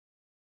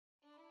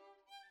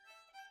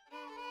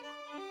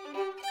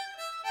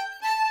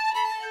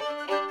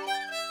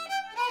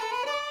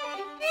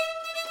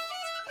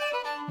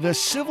The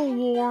Civil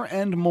War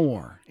and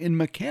More in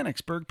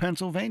Mechanicsburg,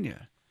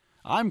 Pennsylvania.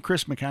 I'm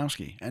Chris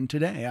Mikowski, and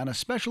today on a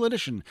special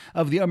edition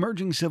of the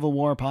Emerging Civil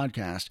War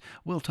podcast,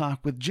 we'll talk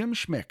with Jim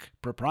Schmick,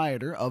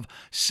 proprietor of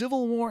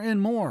Civil War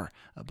and More,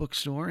 a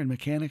bookstore in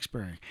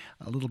Mechanicsburg.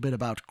 A little bit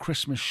about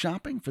Christmas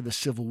shopping for the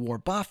Civil War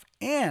buff,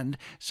 and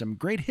some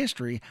great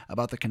history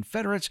about the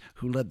Confederates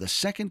who led the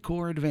Second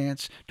Corps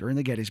advance during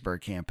the Gettysburg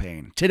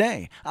campaign.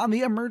 Today on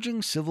the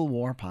Emerging Civil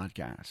War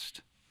podcast.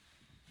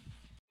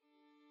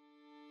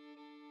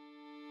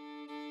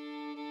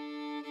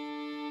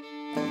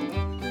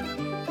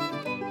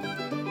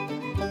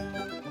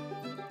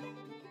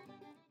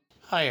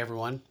 Hi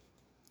everyone,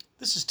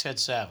 this is Ted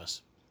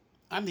Savas.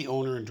 I'm the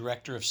owner and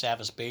director of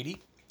Savas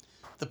Beatty,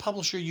 the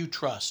publisher you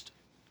trust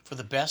for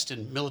the best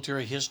in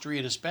military history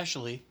and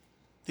especially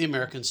the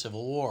American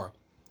Civil War.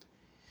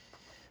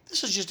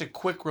 This is just a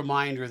quick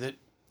reminder that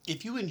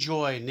if you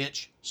enjoy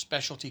niche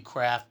specialty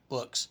craft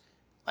books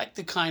like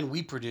the kind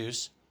we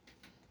produce,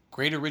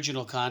 great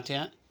original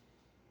content,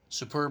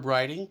 superb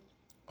writing,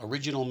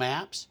 original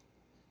maps,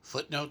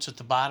 footnotes at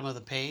the bottom of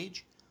the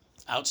page,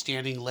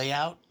 outstanding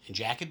layout and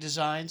jacket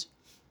designs,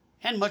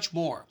 and much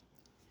more,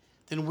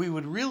 then we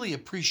would really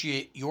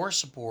appreciate your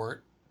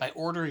support by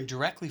ordering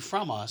directly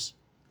from us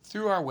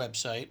through our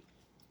website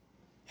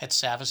at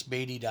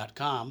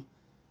savasbeatty.com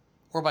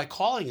or by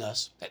calling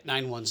us at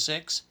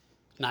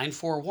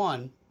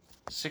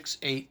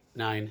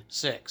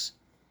 916-941-6896.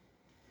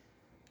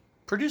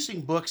 Producing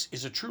books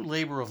is a true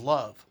labor of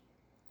love.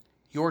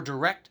 Your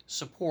direct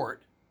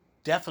support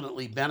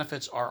definitely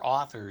benefits our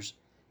authors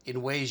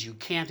in ways you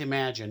can't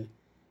imagine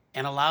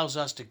and allows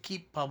us to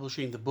keep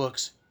publishing the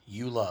books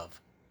you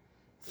love.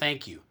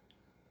 Thank you.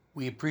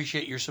 We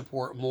appreciate your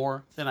support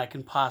more than I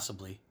can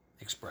possibly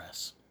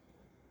express.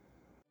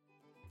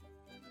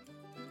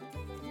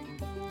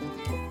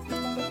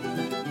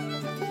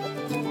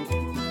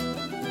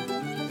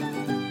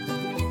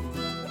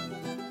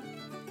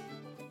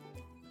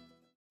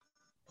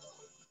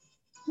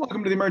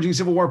 Welcome to the Emerging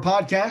Civil War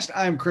podcast.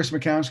 I'm Chris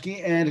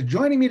Mikowski, and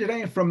joining me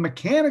today from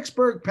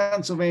Mechanicsburg,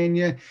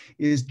 Pennsylvania,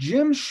 is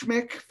Jim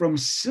Schmick from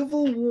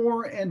Civil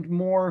War and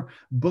More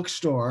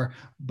Bookstore.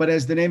 But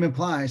as the name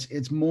implies,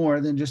 it's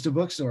more than just a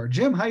bookstore.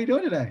 Jim, how are you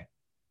doing today?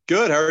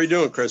 Good. How are you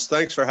doing, Chris?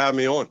 Thanks for having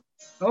me on.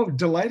 Oh,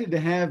 delighted to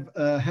have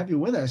you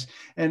with us.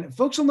 And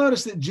folks will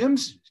notice that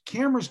Jim's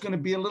camera's going to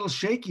be a little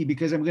shaky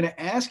because I'm going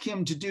to ask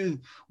him to do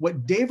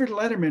what David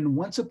Letterman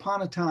once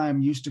upon a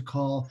time used to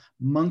call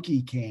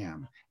monkey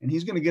cam. And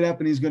he's going to get up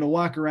and he's going to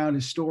walk around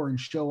his store and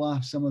show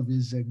off some of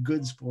his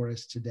goods for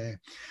us today.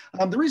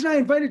 The reason I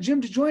invited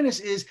Jim to join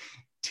us is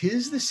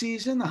 'tis the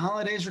season. The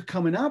holidays are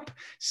coming up.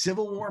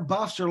 Civil War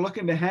buffs are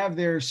looking to have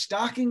their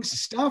stockings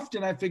stuffed.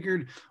 And I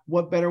figured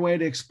what better way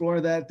to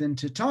explore that than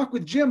to talk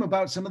with Jim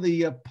about some of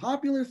the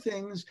popular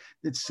things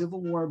that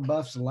Civil War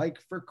buffs like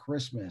for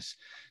Christmas.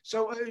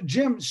 So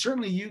Jim,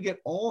 certainly you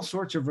get all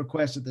sorts of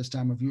requests at this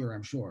time of year,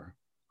 I'm sure.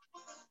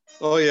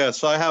 Oh,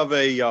 yes. I have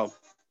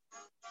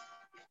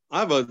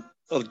a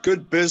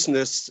good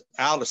business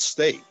out of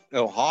state.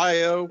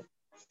 Ohio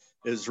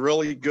is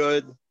really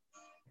good.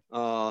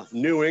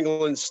 New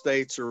England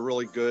states are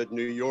really good.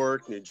 New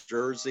York, New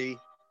Jersey.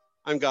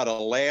 I've got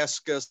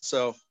Alaska.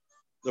 So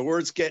the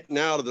word's getting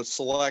out of the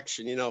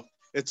selection. You know,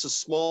 it's a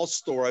small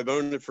store. I've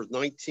owned it for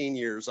 19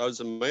 years. I was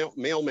a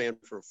mailman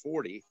for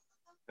 40,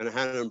 and I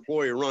had an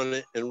employee run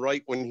it. And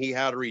right when he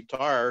had to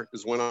retire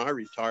is when I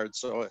retired.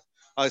 So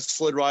I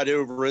slid right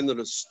over into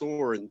the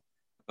store in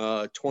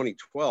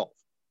 2012.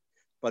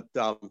 But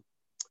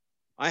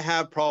I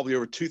have probably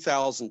over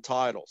 2,000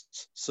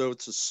 titles. So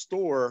it's a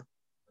store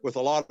with a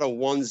lot of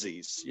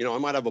onesies. You know, I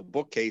might have a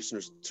bookcase and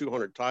there's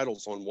 200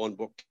 titles on one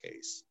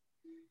bookcase.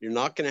 You're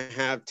not going to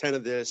have 10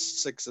 of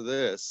this, 6 of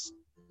this.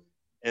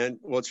 And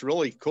what's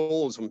really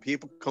cool is when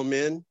people come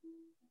in,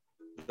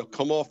 they'll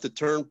come off the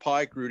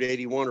turnpike, Route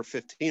 81 or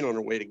 15 on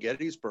their way to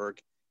Gettysburg,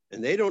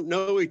 and they don't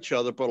know each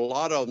other, but a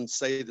lot of them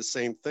say the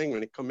same thing. When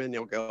they come in,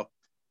 they'll go,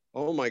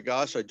 oh my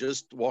gosh, I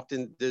just walked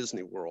into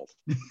Disney World.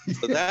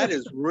 So that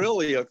is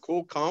really a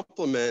cool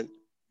compliment.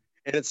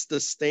 And it's the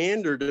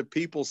standard that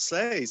people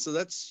say. So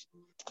that's,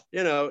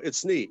 you know,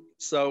 it's neat.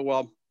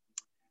 So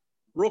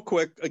real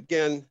quick,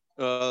 again,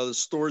 the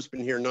store's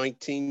been here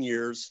 19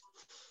 years.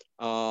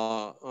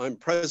 I'm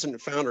president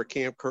and founder of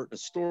Camp Curtin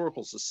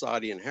Historical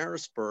Society in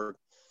Harrisburg.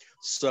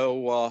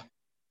 So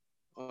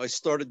I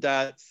started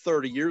that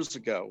 30 years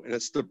ago, and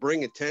it's to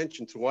bring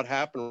attention to what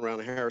happened around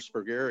the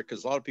Harrisburg area,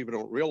 because a lot of people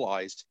don't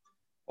realize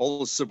all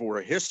the Civil War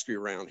history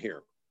around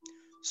here.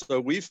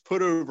 So we've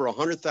put over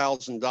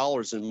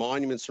 $100,000 in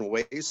monuments and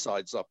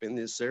waysides up in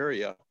this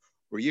area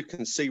where you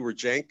can see where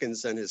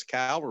Jenkins and his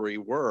cavalry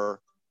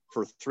were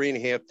for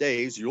 3.5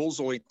 days.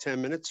 Ewell's only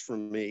 10 minutes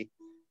from me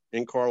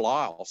in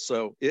Carlisle.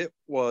 So it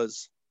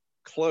was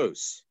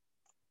close.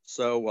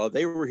 So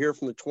they were here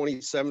from the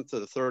 27th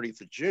to the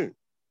 30th of June.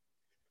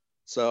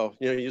 So,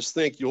 you know, you just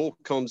think Ewell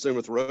comes in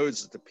with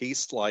roads at the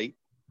Peace Light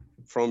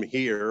from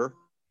here.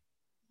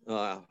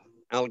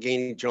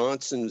 Allegheny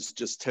Johnson is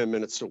just 10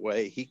 minutes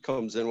away. He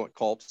comes in what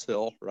Culp's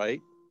Hill,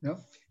 right? Yep.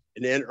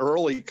 And then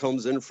Early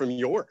comes in from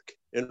York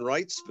and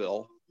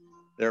Wrightsville.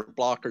 They're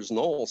Blockers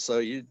Knoll. So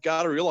you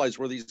got to realize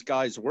where these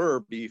guys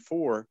were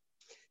before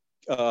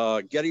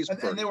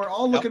Gettysburg. And they were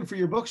all looking for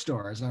your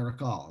bookstore, as I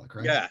recall,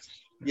 correct? Yes.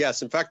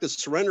 Yes. In fact, the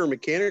Surrender in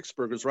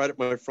Mechanicsburg was right at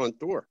my front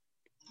door.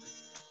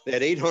 They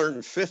had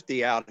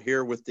 850 out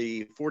here with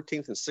the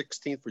 14th and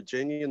 16th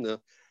Virginia and the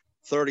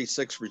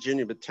 36th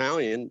Virginia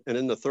Battalion. And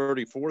then the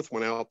 34th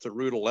went out to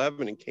Route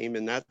 11 and came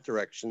in that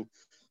direction,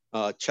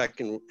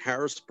 checking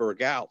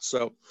Harrisburg out.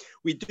 So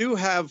we do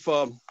have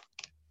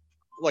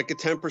like a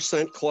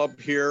 10% club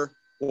here.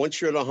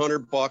 Once you're at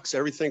 $100,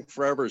 everything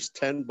forever is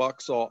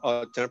 $10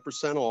 off,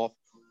 10% off.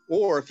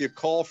 Or if you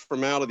call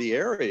from out of the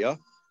area,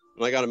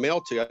 and I got to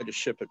mail to you, I just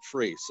ship it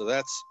free. So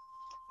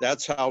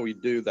that's how we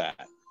do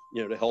that,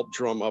 you know, to help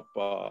drum up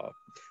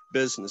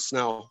business.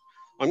 Now,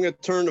 I'm going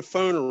to turn the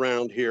phone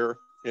around here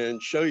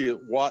and show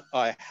you what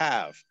I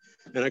have.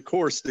 And of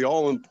course, the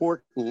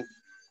all-important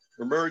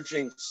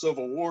Emerging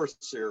Civil War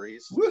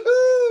series.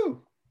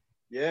 Woohoo!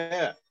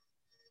 Yeah.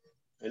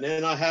 And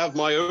then I have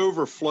my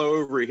overflow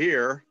over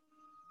here.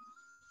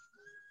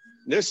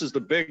 This is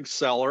the big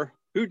seller.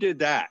 Who did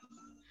that?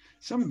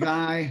 Some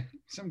guy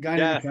named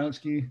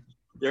Mikowski.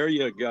 There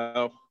you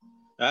go.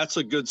 That's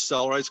a good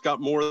seller. I just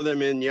got more of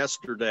them in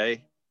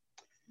yesterday.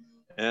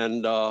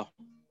 And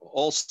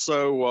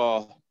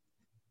also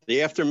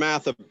The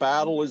Aftermath of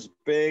Battle is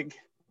big.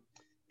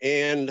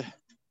 And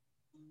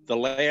The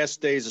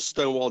Last Days of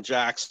Stonewall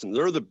Jackson.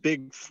 They're the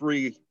big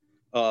three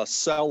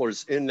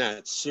sellers in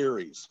that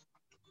series.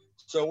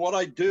 So what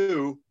I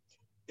do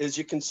is,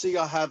 you can see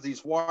I have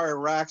these wire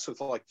racks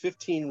with like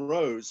 15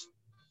 rows,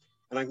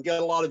 and I can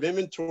get a lot of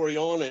inventory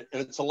on it.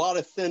 And it's a lot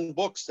of thin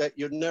books that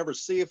you'd never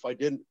see if I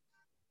didn't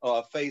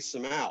face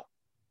them out,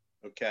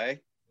 okay?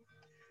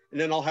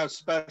 And then I'll have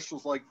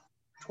specials like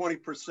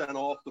 20%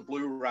 off the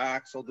blue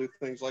racks. I'll do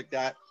things like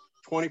that.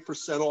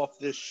 20% off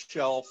this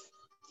shelf.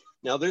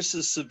 Now this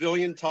is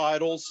civilian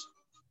titles.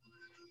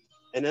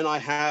 And then I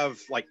have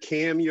like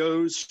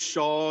cameos,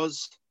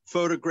 Shaws,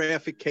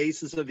 photographic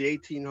cases of the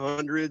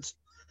 1800s,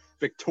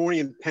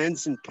 Victorian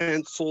pens and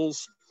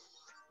pencils,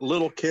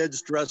 little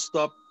kids dressed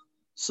up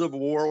Civil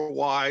War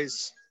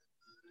wise.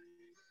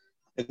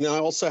 And then I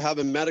also have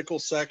a medical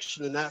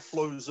section, and that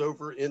flows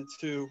over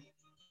into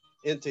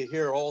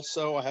here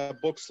also. I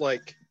have books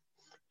like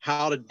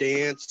How to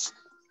Dance,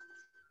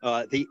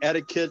 the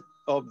etiquette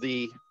of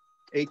the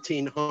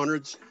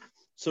 1800s.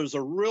 So there's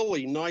a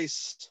really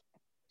nice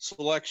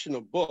selection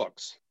of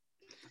books.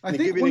 I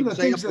think one of the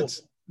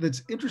things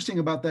that's interesting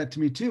about that to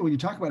me too, when you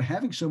talk about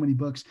having so many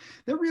books,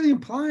 that really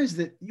implies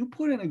that you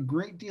put in a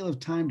great deal of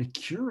time to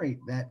curate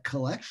that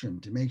collection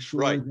to make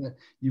sure that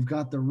you've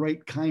got the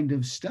right kind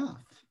of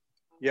stuff.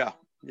 Yeah.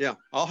 Yeah.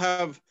 I'll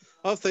have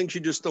things you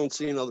just don't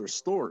see in other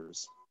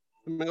stores.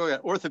 I'm going to go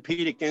at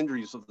orthopedic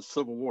injuries of the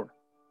Civil War.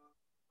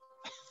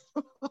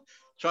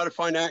 Try to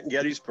find that in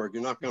Gettysburg.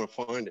 You're not going to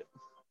find it.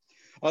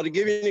 To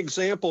give you an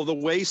example of the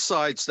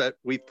waysides that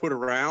we put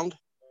around,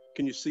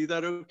 can you see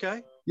that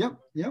okay? Yep.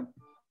 Yep.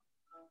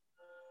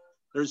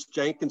 There's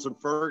Jenkins and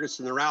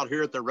Ferguson. They're out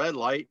here at the red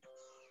light,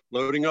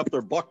 loading up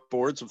their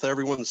buckboards with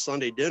everyone's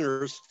Sunday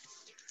dinners.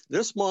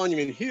 This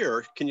monument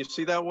here, can you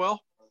see that well?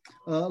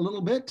 A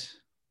little bit.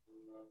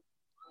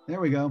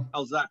 There we go.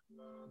 How's that?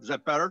 Is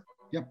that better?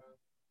 Yep.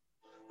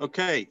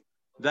 Okay.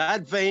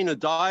 That vein of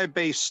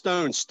diabase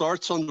stone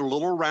starts on the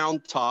little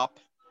round top,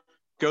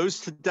 goes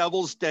to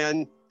Devil's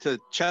Den, to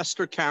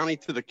Chester County,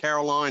 to the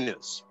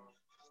Carolinas.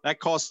 That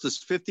cost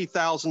us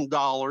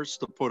 $50,000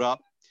 to put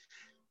up.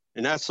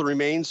 And that's the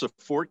remains of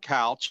Fort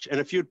Couch. And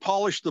if you'd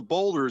polished the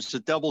boulders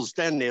at Devil's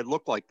Den, they'd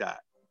look like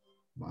that.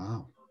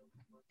 Wow.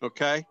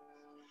 Okay.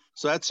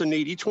 So that's a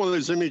neat. Each one of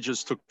those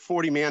images took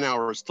 40 man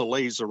hours to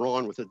laser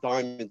on with a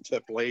diamond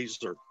tip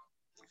laser.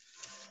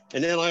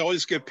 And then I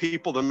always give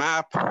people the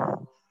map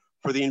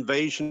for the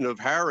invasion of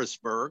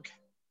Harrisburg.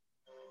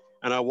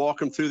 And I walk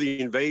them through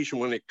the invasion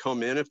when they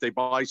come in. If they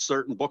buy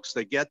certain books,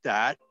 they get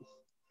that.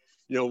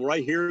 You know,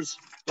 right here's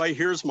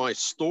my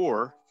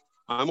store.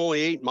 I'm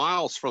only 8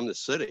 miles from the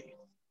city.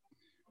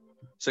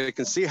 So you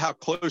can see how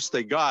close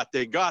they got.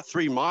 They got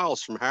 3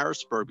 miles from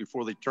Harrisburg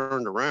before they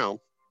turned around.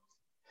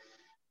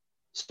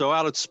 So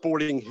out at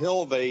Sporting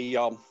Hill, they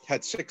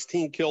had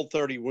 16 killed,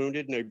 30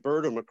 wounded, and they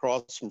burned them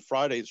across from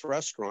Friday's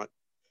restaurant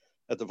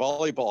at the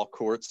volleyball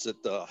courts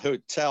at the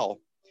hotel.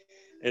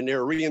 And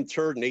they're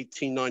reinterred in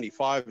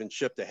 1895 and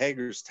shipped to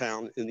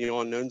Hagerstown in the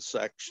unknown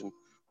section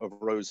of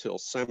Rose Hill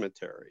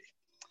Cemetery.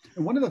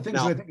 And one of the things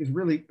that I think is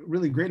really,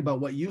 really great about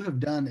what you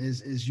have done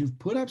is you've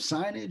put up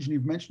signage, and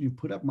you've mentioned you've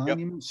put up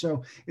monuments. Yep.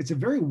 So it's a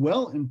very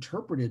well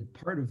interpreted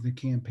part of the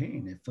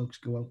campaign if folks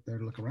go out there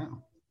to look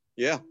around.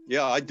 Yeah.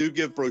 I do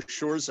give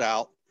brochures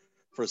out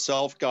for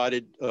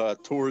self-guided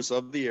tours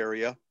of the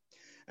area.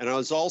 And I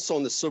was also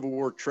on the Civil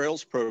War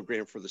Trails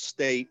program for the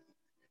state.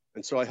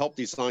 And so I helped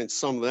design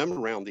some of them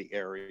around the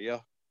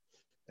area.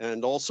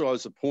 And also I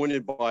was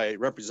appointed by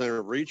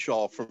Representative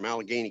Reachall from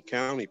Allegheny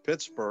County,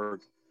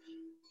 Pittsburgh,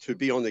 to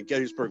be on the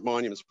Gettysburg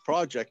Monuments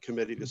Project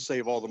Committee to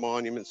save all the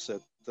monuments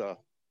that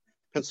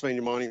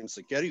Pennsylvania monuments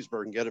at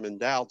Gettysburg and get them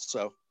endowed.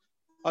 So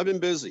I've been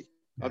busy.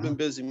 Yeah. I've been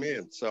busy,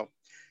 man. So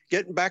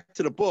getting back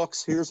to the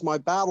books, here's my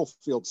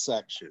battlefield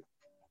section.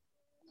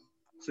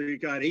 So you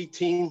got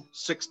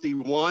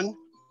 1861,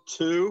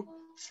 2,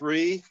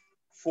 3,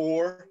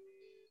 4,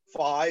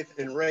 5,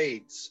 and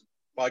raids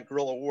by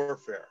guerrilla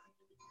warfare.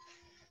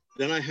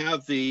 Then I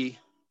have the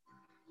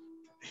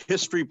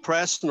History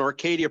Press and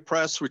Arcadia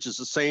Press, which is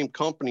the same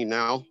company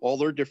now, all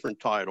their different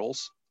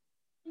titles.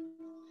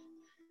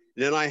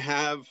 Then I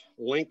have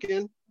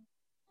Lincoln.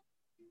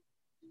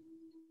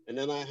 And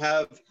then I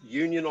have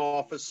Union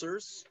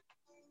officers.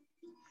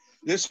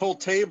 This whole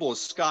table is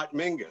Scott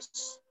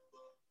Mingus.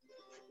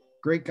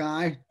 Great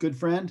guy, good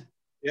friend.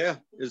 Yeah,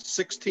 there's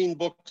 16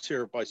 books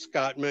here by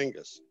Scott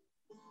Mingus.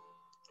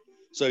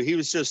 So he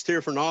was just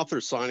here for an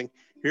author signing.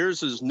 Here's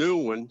his new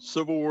one,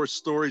 Civil War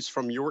Stories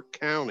from York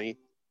County.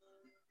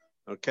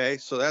 Okay,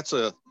 so that's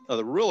a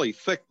really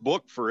thick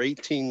book for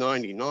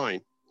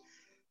 $18.99.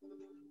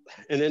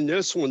 And then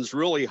this one's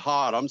really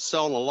hot. I'm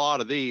selling a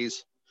lot of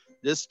these.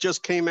 This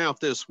just came out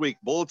this week,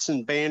 Bullets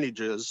and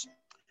Bandages.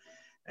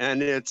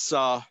 And it's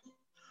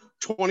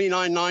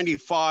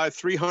 $29.95,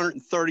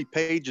 330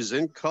 pages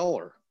in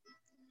color.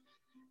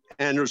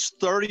 And there's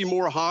 30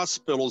 more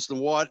hospitals than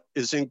what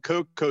is in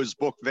Coco's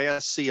book,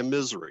 Vast Sea of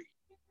Misery.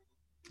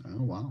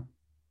 Oh, wow.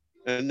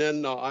 And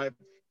then I have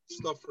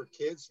stuff for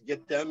kids to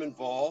get them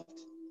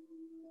involved.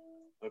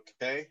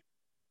 Okay.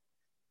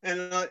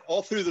 And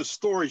all through the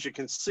stories, you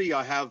can see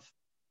I have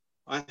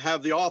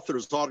the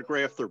authors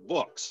autograph their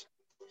books.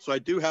 So I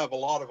do have a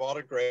lot of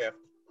autographed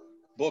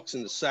books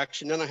in the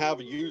section. Then I have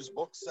a used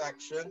book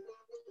section.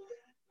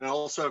 And I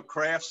also have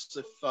crafts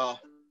if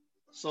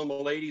some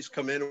ladies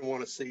come in and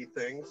want to see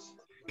things.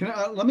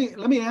 Let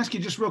me ask you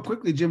just real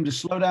quickly, Jim, to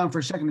slow down for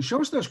a second and show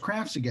us those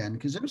crafts again,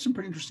 because there was some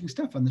pretty interesting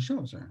stuff on the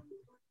shelves there.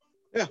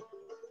 Yeah,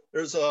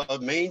 there's a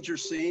manger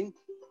scene,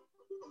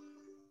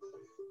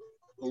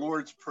 the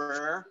Lord's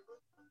Prayer,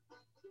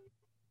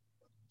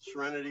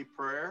 Serenity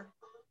Prayer.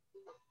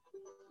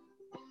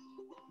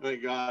 I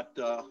got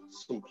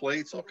some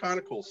plates, all kind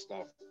of cool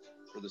stuff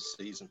for the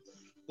season.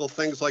 Little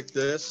things like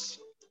this.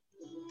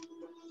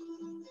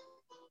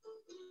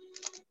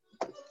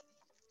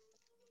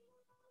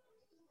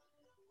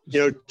 You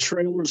know,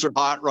 trailers are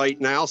hot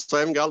right now, so I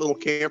haven't got a little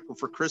camper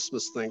for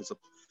Christmas things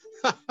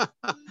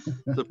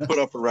to put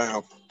up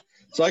around.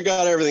 So I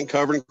got everything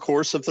covered. Of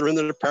course, if they're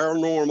into the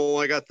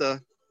paranormal, I got the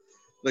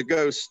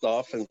ghost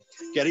stuff and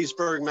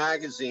Gettysburg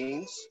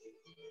magazines,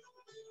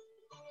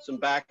 some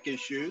back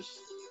issues.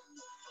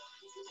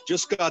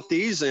 Just got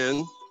these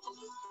in,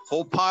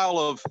 whole pile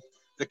of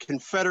the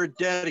Confederate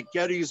dead at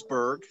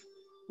Gettysburg,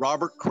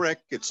 Robert Crick,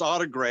 it's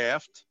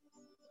autographed.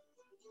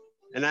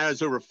 And that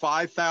has over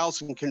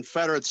 5,000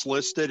 Confederates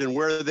listed and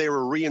where they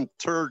were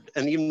reinterred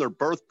and even their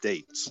birth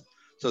dates.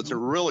 So it's a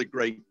really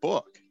great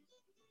book.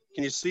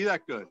 Can you see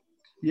that good?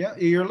 Yeah,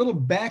 you're a little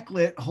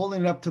backlit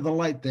holding it up to the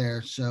light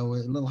there. So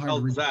a little hard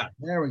to read. That?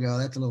 There we go.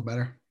 That's a little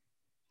better.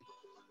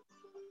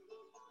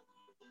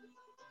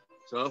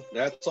 So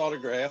that's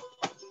autographed.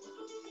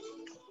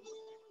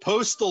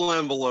 Postal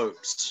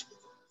envelopes.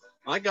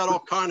 I got all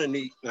kind of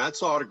neat.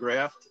 That's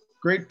autographed.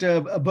 Great a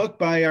book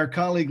by our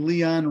colleague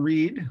Leon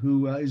Reed,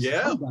 who is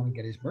down in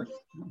Gettysburg.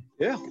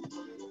 Yeah.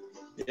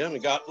 Yeah, and we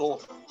got a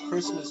little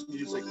Christmas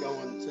music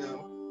going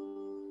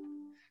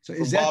too. So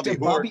is that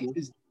Bobby?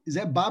 Is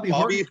that Bobby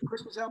Horton's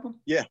Christmas album?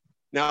 Yeah.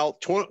 Now,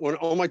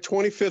 on my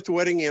 25th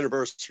wedding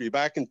anniversary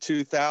back in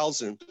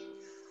 2000,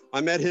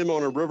 I met him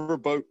on a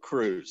riverboat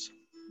cruise,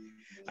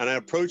 and I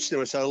approached him.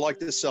 I said, "I'd like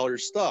to sell your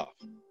stuff."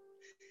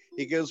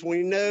 He goes,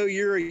 "We know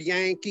you're a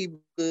Yankee,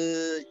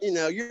 but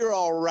you're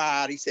all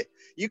right." He said,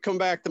 "You come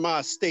back to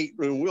my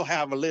stateroom, we'll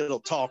have a little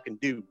talk and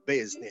do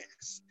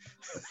business."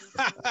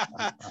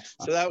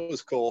 So that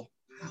was cool.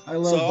 I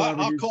love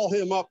Bobby. I'll call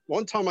him up.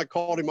 One time I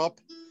called him up.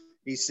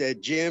 He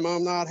said, "Jim,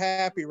 I'm not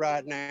happy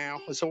right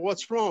now." I said,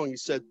 "What's wrong?" He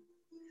said,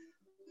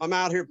 "I'm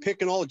out here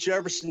picking all of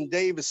Jefferson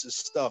Davis's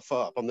stuff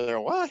up." I'm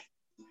there, "What?"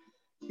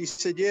 He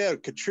said, "Yeah,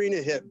 Katrina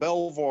hit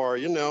Belvoir,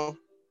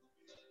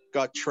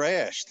 got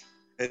trashed."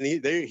 And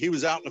he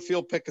was out in the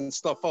field picking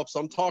stuff up.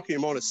 So I'm talking to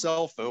him on his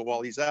cell phone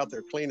while he's out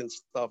there cleaning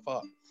stuff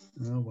up.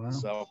 Oh, wow.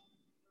 So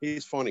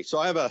he's funny. So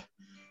I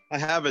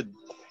have a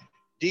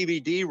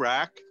DVD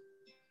rack.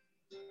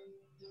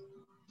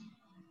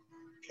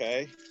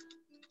 Okay.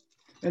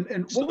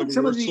 And what would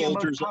some of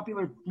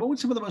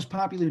the most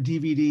popular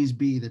DVDs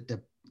be that the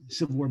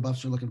Civil War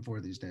buffs are looking for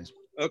these days?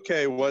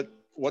 Okay, what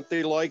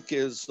they like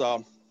is,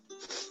 of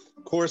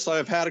course,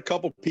 I've had a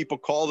couple people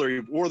call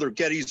their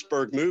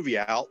Gettysburg movie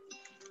out.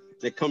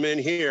 They come in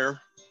here,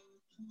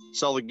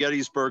 sell the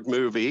Gettysburg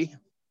movie.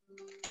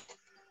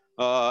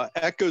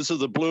 Echoes of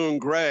the Blue and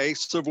Gray,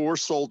 Civil War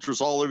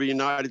soldiers all over the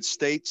United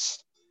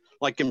States,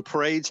 like in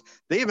parades.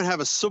 They even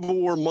have a Civil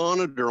War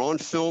monitor on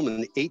film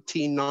in the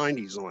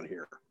 1890s on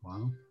here.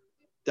 Wow.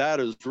 That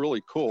is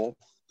really cool.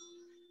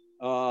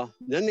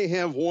 Then they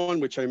have one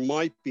which I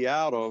might be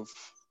out of.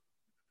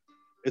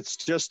 It's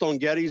just on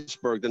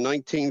Gettysburg, the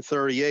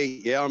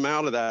 1938. Yeah, I'm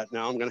out of that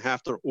now. I'm going to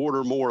have to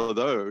order more of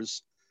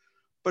those.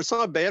 but it's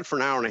not bad for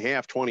an hour and a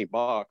half,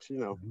 $20, you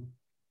know. Mhm.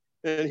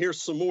 And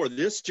here's some more.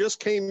 This just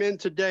came in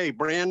today,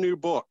 brand new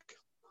book.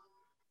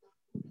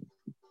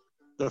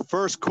 The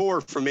First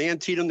Corps from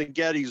Antietam to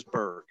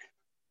Gettysburg.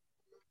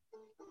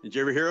 Did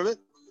you ever hear of it?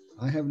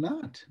 I have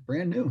not.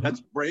 Brand new. Huh? That's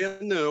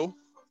brand new.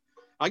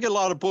 I get a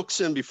lot of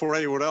books in before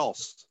anyone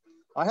else.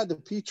 I had the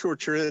peach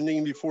orchard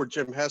ending before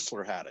Jim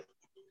Hessler had it.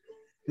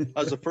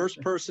 I was the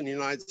first person in the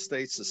United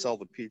States to sell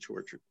the peach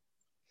orchard.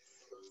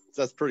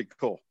 That's pretty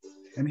cool.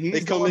 And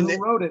he's the one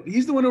who wrote it.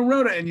 He's the one who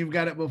wrote it, and you've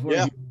got it before.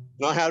 Yeah,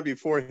 and I had it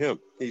before him.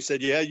 He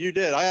said, yeah, you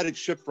did. I had it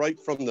shipped right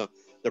from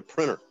the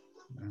printer.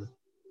 Yeah.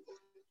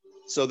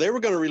 So they were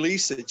going to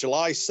release it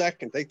July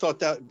 2nd. They thought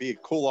that would be a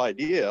cool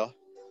idea.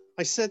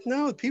 I said,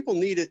 no, people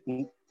need it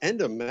in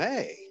end of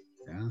May.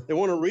 Yeah. They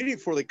want to read it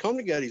before they come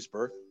to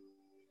Gettysburg.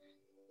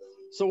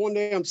 So one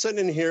day I'm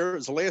sitting in here, it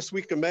was the last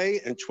week of May,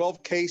 and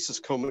 12 cases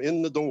come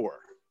in the door.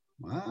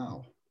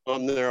 Wow.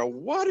 I'm there,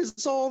 what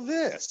is all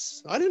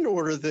this? I didn't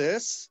order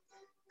this.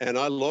 And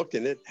I looked,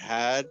 and it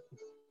had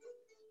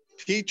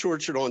peach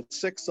orchard on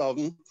 6 of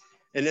them.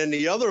 And then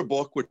the other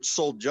book, which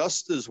sold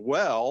just as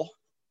well,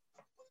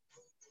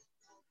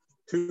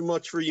 Too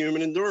Much for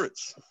Human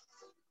Endurance.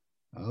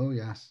 Oh,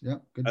 yes.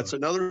 Yep. Good. That's book.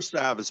 another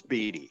Savas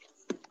Beatty.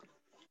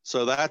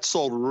 So that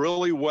sold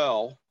really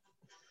well.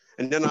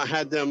 And then I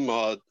had them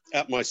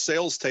at my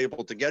sales table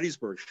at the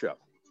Gettysburg show.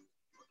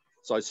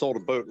 So I sold a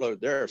boatload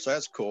there. So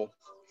that's cool.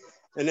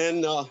 And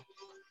then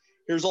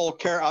here's all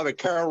I have a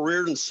Carol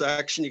Reardon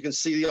section. You can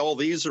see all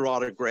these are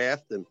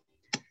autographed. And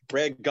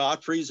Brad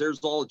Godfrey's, there's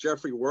all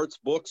Jeffrey Wirt's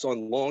books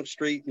on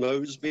Longstreet,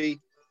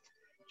 Mosby,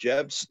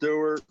 Jeb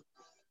Stewart.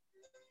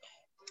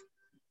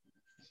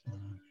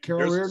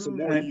 Carol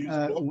Reardon,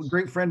 and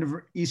great friend of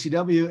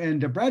ECW,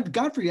 and Brad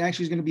Godfrey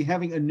actually is going to be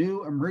having a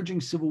new emerging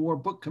Civil War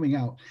book coming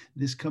out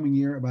this coming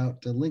year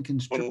about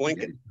Lincoln's trip.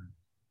 Lincoln.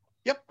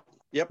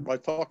 Yep. I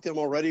talked to him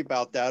already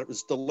about that. It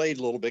was delayed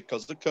a little bit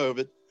because of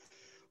COVID,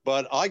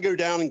 but I go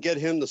down and get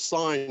him to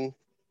sign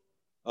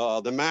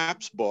the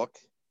maps book.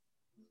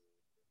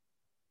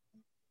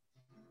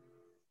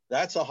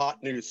 That's a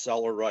hot new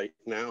seller right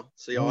now.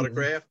 See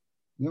autograph?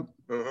 Yep.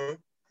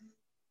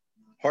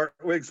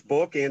 Hartwig's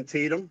book,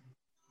 Antietam.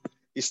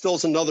 He still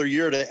has another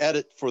year to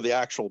edit for the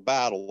actual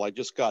battle. I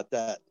just got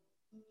that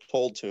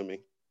told to me.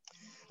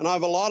 And I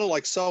have a lot of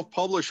like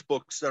self-published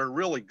books that are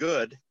really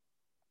good.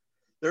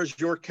 There's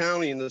York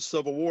County in the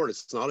Civil War.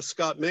 It's not a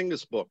Scott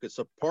Mingus book. It's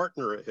a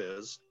partner of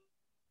his.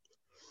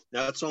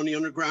 That's on the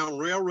Underground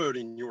Railroad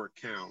in York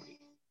County.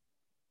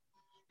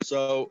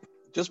 So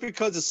just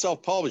because it's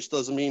self-published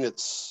doesn't mean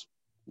it's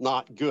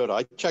not good.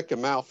 I check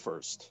them out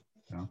first.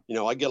 Yeah. You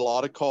know, I get a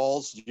lot of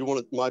calls. Do you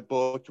want my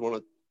book? You want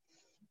to?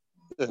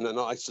 And then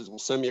I said, well,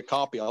 send me a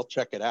copy. I'll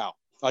check it out.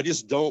 I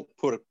just don't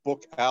put a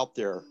book out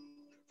there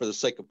for the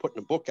sake of putting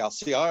a book out.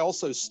 See, I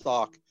also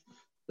stock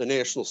the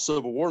National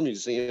Civil War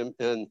Museum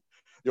and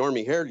the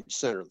Army Heritage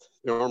Center,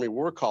 the Army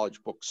War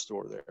College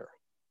bookstore there.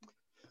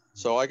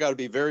 So I got to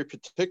be very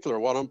particular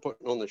what I'm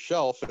putting on the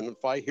shelf. And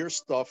if I hear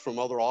stuff from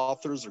other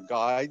authors or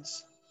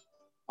guides,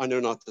 I know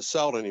not to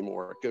sell it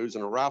anymore. It goes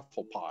in a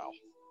raffle pile.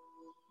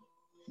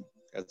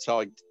 That's how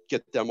I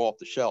get them off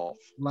the shelf.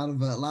 A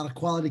lot of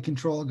quality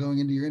control going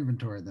into your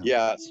inventory then.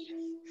 Yes.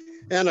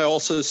 And I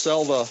also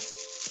sell the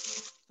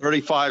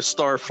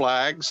 35-star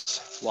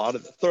flags, a lot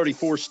of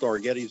 34-star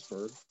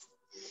Gettysburg.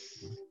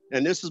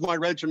 And this is my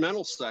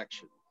regimental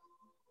section.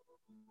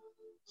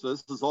 So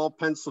this is all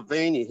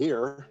Pennsylvania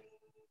here.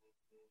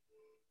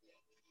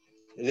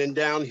 And then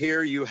down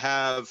here you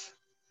have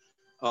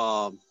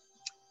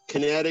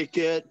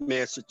Connecticut,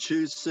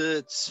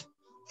 Massachusetts,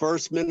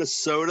 First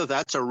Minnesota.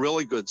 That's a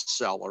really good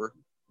seller,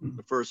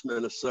 the First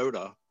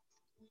Minnesota.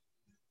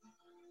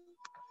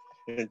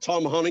 And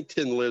Tom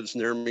Huntington lives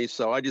near me,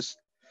 so I just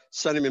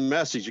sent him a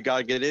message. You got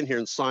to get in here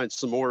and sign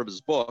some more of his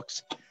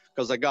books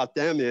because I got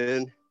them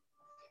in.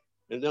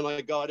 And then I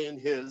got in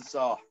his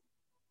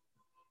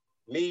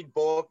Meade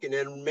book and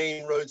then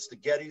Main Roads to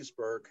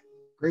Gettysburg.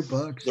 Great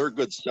books. They're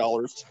good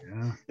sellers.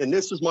 Yeah. And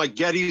this is my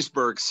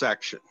Gettysburg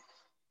section.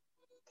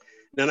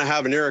 Then I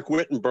have an Eric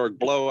Wittenberg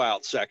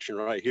blowout section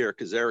right here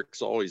because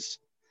Eric's always,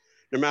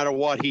 no matter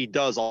what he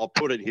does, I'll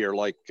put it here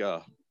like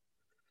the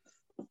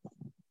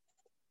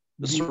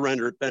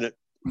surrender at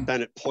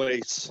Bennett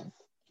Place,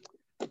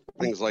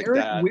 things like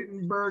Eric that.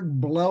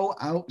 Wittenberg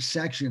blowout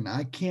section.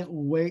 I can't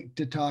wait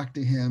to talk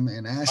to him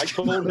and ask I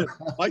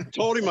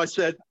told him, I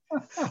said,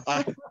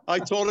 I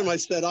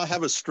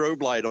have a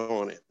strobe light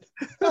on it.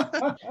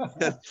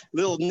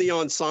 Little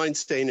neon sign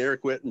stain,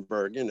 Eric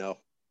Wittenberg, you know.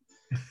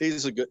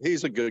 He's a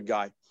good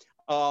guy.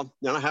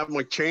 Then I have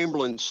my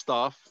Chamberlain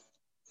stuff,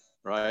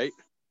 right?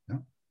 Yeah.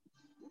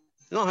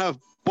 And I'll have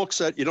books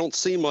that you don't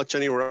see much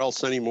anywhere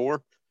else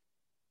anymore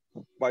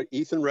by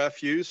Ethan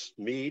Refuse,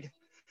 Meade.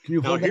 Can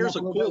you hold now, here's that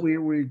up a little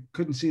bit? We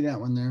couldn't see that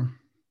one there.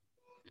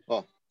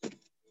 Oh,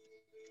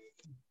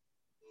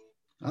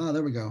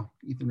 there we go.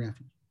 Ethan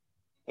Refuse.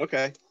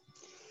 Okay.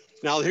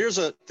 Now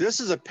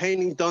this is a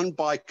painting done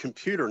by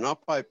computer,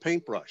 not by a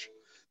paintbrush.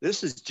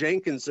 This is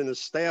Jenkins and his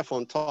staff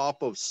on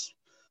top of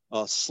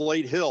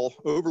Slate Hill,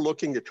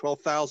 overlooking the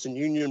 12,000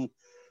 Union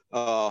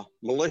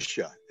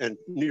militia and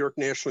New York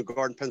National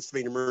Guard and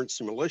Pennsylvania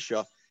Emergency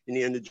Militia in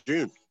the end of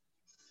June.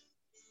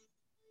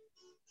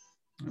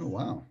 Oh,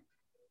 wow.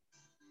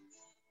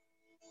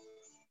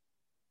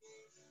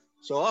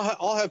 So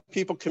I'll have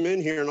people come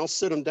in here and I'll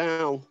sit them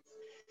down,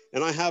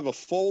 and I have a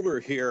folder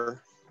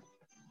here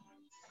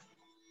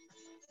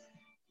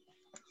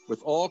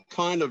with all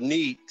kind of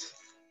neat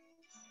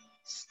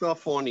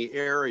stuff on the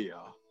area.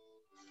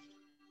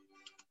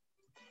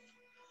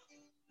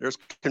 There's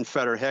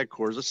Confederate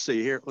headquarters. Let's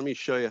see here. Let me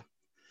show you.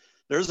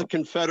 There's a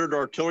Confederate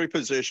artillery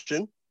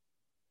position.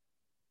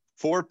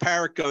 4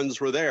 Parrott guns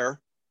were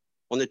there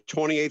on the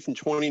 28th and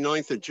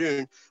 29th of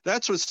June.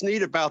 That's what's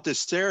neat about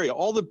this area.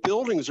 All the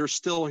buildings are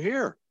still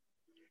here.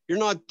 You're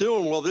not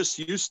doing, well, this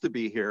used to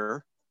be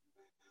here.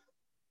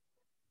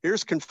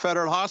 Here's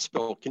Confederate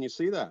Hospital. Can you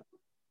see that?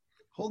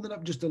 Hold it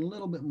up just a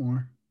little bit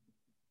more.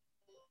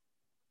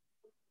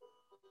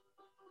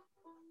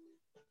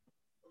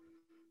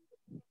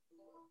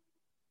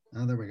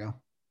 Oh, there we go.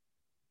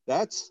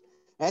 That's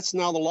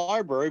now the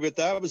library, but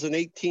that was an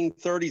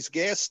 1830s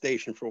gas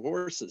station for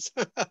horses.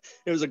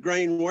 It was a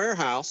grain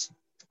warehouse,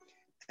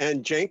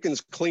 and Jenkins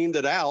cleaned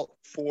it out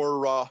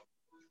for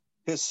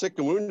his sick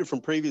and wounded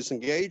from previous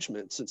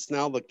engagements. It's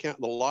now the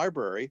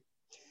library,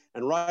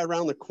 and right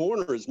around the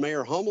corner is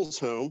Mayor Hummel's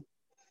home.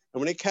 And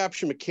when they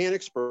captured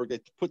Mechanicsburg, they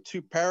put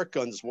 2 Parrott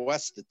guns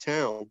west of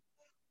town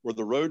where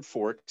the road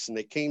forks, and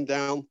they came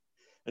down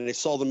and they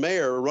saw the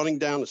mayor running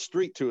down the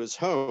street to his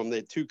home. They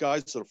had 2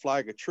 guys with a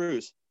flag of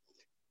truce.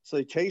 So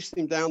they chased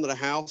him down to the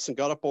house and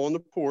got up on the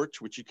porch,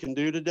 which you can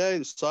do today,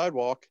 the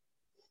sidewalk.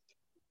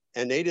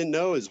 And they didn't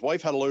know his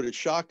wife had a loaded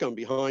shotgun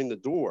behind the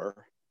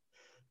door.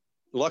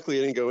 Luckily,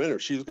 they didn't go in there.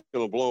 She was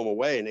going to blow him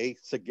away. And they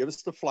said, give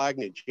us the flag.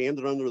 And they jammed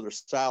it under their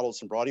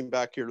saddles and brought him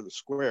back here to the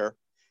square.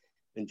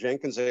 And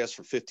Jenkins asked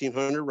for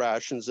 1,500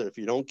 rations. And if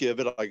you don't give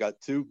it, I got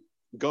 2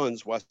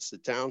 guns west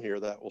of town here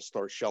that will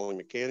start shelling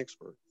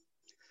Mechanicsburg.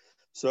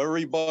 So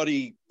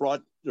everybody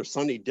brought their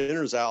Sunday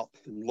dinners out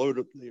and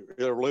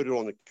they were loaded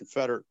on the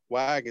Confederate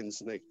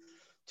wagons, and they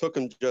took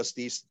them just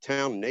east of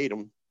town and ate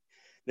them.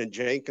 Then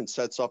Jenkins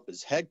sets up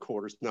his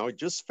headquarters. Now, he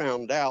just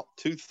found out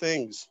 2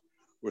 things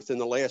within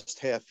the last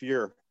half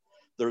year.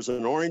 There's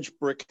an orange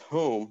brick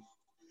home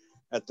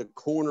at the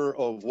corner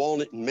of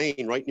Walnut and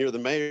Main, right near the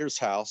mayor's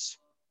house.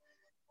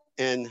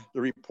 And the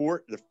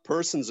report, the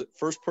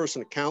first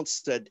person account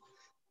said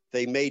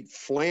they made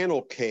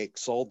flannel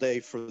cakes all day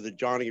for the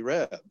Johnny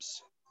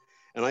Rebs.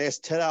 And I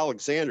asked Ted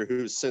Alexander,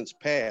 who's since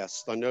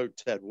passed, I know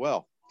Ted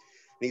well,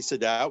 and he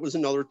said that was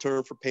another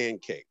term for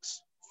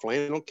pancakes.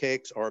 Flannel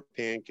cakes are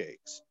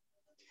pancakes.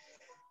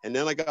 And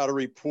then I got a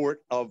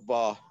report of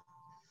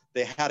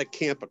they had a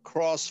camp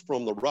across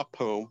from the Rupp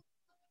home,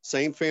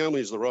 same family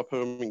as the Rupp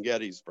home in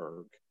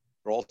Gettysburg.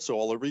 They're also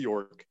all over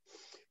York.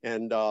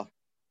 And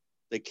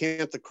they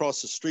camped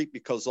across the street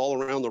because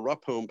all around the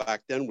Rupp home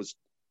back then was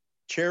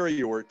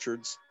cherry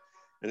orchards.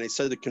 And they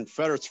said the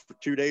Confederates for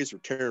 2 days were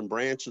tearing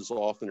branches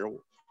off and they're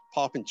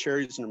popping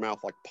cherries in their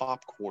mouth like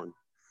popcorn.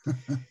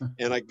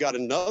 And I got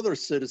another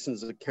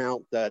citizen's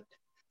account that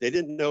they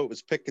didn't know it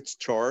was Pickett's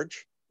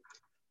charge,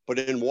 but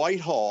in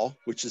Whitehall,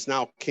 which is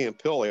now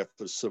Camp Hill after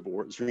the Civil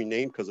War, it was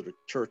renamed because of the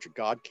Church of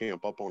God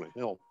camp up on a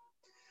hill.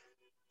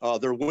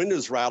 Their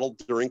windows rattled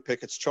during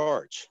Pickett's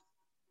charge.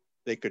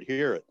 They could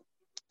hear it.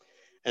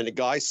 And the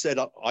guy said,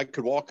 I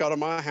could walk out of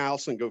my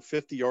house and go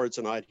 50 yards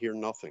and I'd hear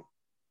nothing.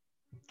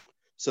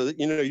 So that,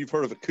 you've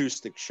heard of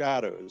acoustic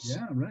shadows.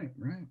 Yeah, right.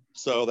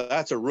 So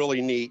that's a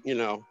really neat,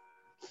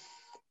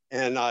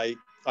 and I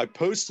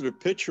posted a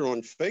picture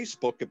on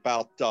Facebook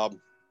about,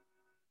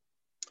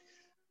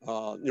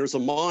 there's a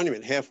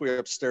monument halfway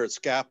upstairs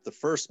at SCAP. The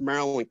first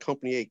Maryland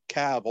Company 8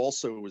 Cav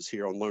also was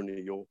here on Lone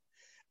Eagle.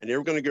 And they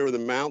were going to go to the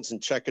mountains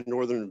and check a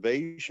northern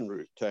invasion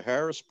route to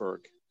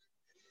Harrisburg.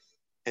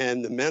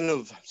 And the men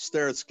of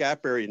Sterrett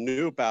Scap area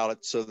knew about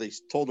it, so they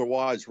told their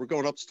wives, we're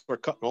going up to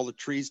start cutting all the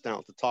trees down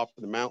at the top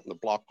of the mountain to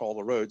block all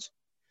the roads.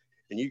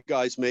 And you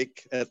guys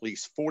make at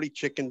least 40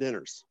 chicken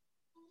dinners.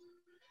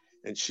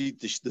 And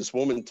this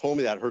woman told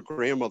me that her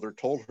grandmother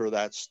told her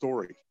that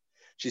story.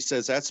 She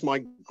says, that's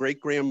my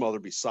great-grandmother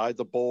beside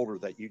the boulder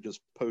that you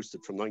just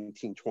posted from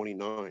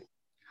 1929.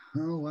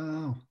 Oh,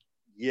 wow.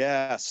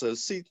 Yeah, so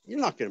see, you're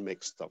not going to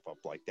make stuff up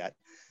like that.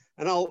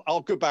 And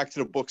I'll go back to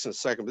the books in a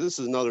second, but this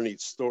is another neat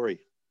story.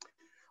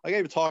 I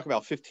gave a talk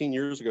about 15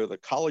 years ago, the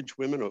college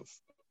women of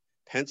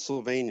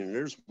Pennsylvania, and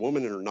there's a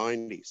woman in her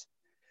 90s.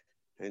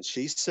 And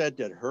she said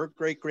that her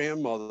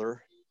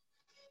great-grandmother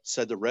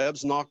said the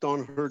Rebs knocked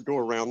on her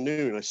door around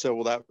noon. I said,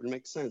 well, that would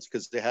make sense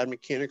because they had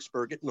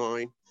Mechanicsburg at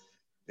 9,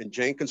 and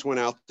Jenkins went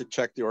out to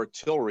check the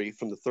artillery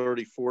from the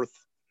 34th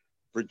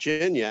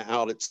Virginia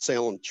out at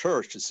Salem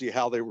Church to see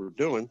how they were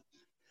doing.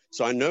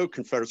 So I know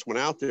Confederates went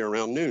out there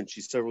around noon.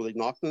 She said, well, they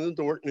knocked on the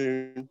door at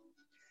noon.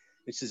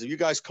 He says, if you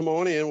guys come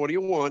on in, what do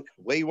you want?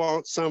 We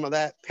want some of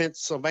that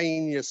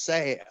Pennsylvania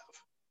salve.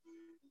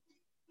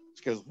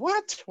 She goes,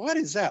 what? What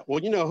is that?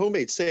 Well,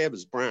 homemade salve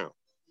is brown.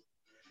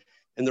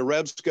 And the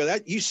Rebs go,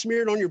 that you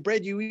smear it on your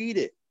bread, you eat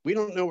it. We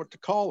don't know what to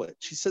call it.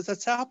 She says,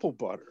 that's apple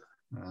butter.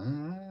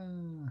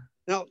 Ah.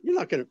 Now, you're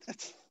not going to,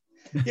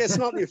 yeah, it's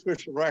not in the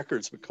official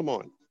records, but come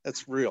on,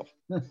 that's real.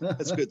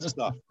 That's good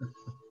stuff.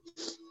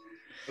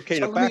 Okay,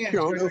 So now let me back ask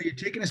here. you, are you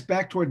taking us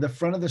back toward the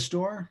front of the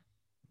store?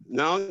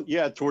 Now,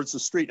 yeah, towards the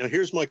street. Now,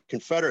 here's my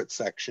Confederate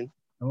section.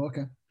 Oh,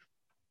 okay.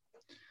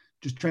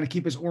 Just trying to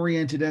keep us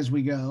oriented as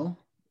we go.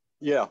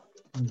 Yeah.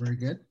 Very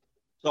good.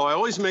 So I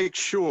always make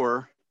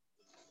sure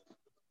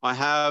I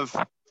have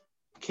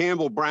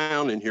Campbell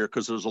Brown in here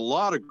because there's a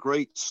lot of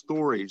great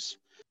stories.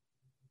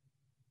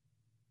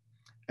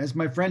 As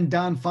my friend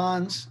Don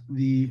Fons,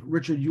 the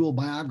Richard Ewell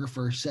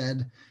biographer,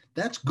 said,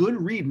 that's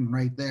good reading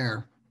right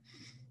there.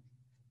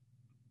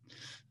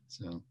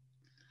 So.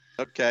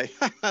 Okay,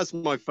 that's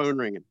my phone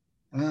ringing.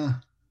 So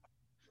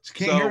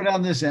can't hear it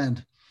on this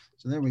end.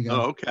 So there we go.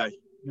 Oh, okay.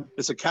 Yep.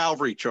 It's a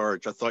cavalry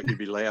charge. I thought you'd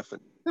be laughing.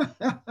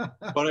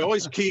 But I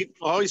always keep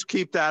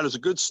that as a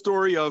good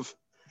story of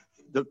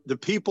the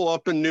people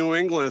up in New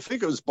England. I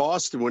think it was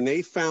Boston, when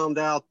they found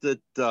out that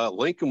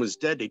Lincoln was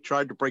dead, they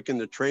tried to break in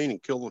the train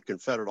and kill the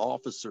Confederate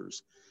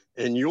officers.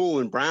 And Ewell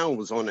and Brown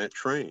was on that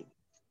train.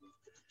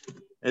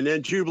 And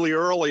then Jubilee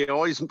Early, I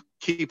always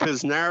keep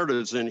his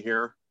narratives in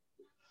here.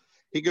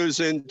 He goes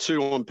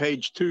into on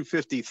page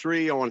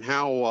 253 on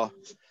how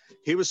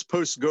he was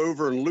supposed to go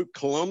over and loot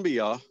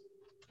Columbia,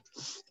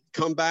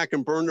 come back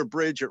and burn the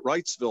bridge at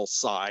Wrightsville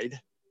side,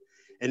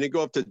 and then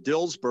go up to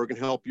Dillsburg and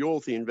help Ewell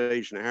with the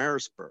invasion of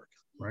Harrisburg.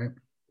 Right.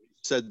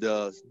 Said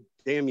the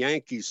damn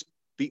Yankees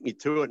beat me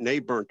to it and they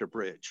burnt the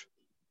bridge.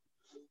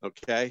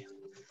 Okay.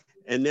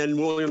 And then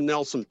William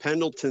Nelson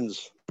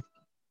Pendleton's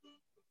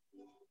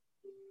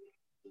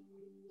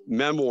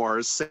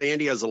memoirs,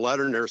 Sandy has a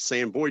letter in there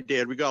saying, boy,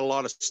 Dad, we got a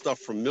lot of stuff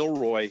from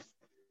Milroy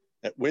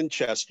at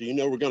Winchester. You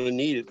know, we're going to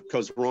need it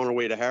because we're on our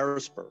way to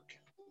Harrisburg.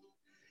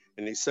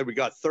 And he said, we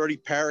got 30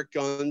 Parrott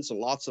guns and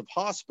lots of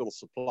hospital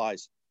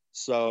supplies.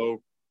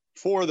 So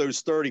 4 of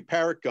those 30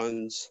 Parrott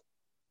guns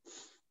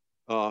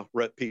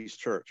were at Peace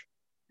Church.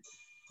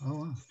 Oh,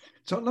 wow.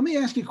 So let me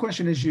ask you a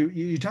question. As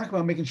you talk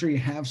about making sure you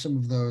have some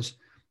of those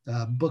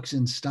books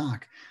in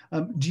stock,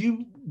 do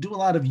you do a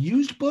lot of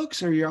used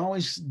books, or you're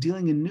always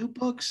dealing in new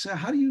books?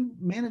 How do you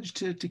manage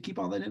to keep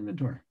all that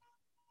inventory?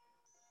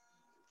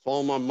 It's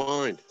all my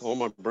mind, all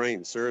my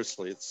brain.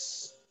 Seriously,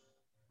 it's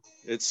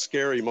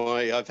scary.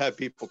 I've had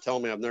people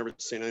tell me I've never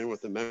seen anyone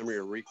with the memory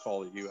or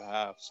recall that you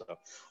have. So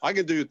I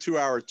can do a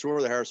 2-hour tour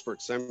of the Harrisburg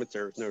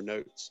Cemetery with no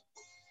notes.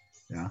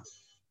 Yeah.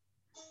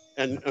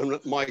 And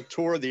my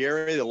tour of the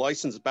area, the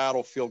licensed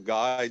battlefield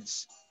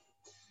guides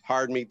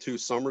hired me 2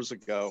 summers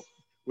ago.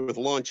 With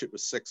lunch, it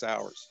was 6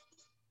 hours.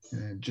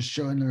 Just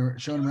showing around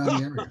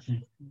the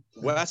area.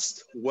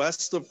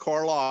 West of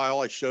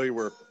Carlisle, I show you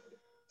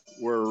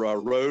where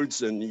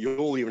Rhodes and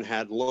Ewell even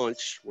had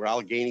lunch, where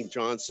Allegheny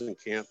Johnson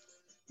camped.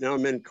 Now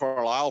I'm in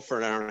Carlisle for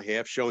an hour and a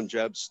half showing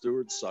Jeb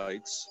Stewart's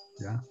sites,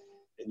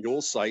 and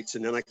Ewell sites.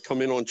 And then I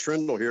come in on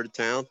Trindle here to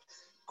town.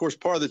 Of course,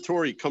 part of the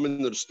tour, you come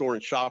into the store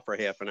and shop for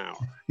half an hour.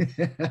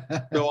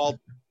 So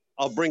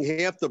I'll bring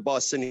half the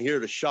bus in here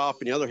to shop,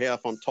 and the other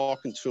half I'm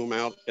talking to them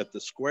out at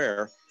the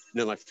square,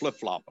 and then I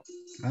flip-flop them.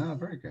 Oh,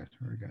 very good,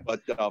 very good.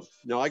 But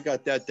no, I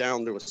got that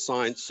down to a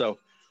science. So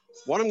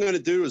what I'm going to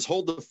do is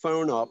hold the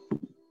phone up.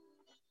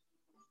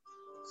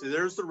 See,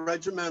 there's the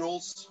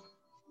regimentals,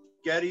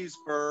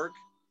 Gettysburg.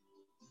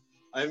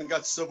 I haven't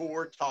got Civil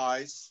War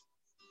ties.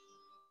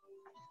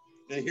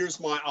 And here's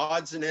my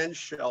odds and ends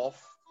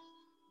shelf.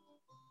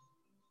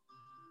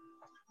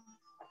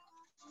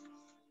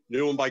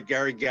 New one by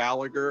Gary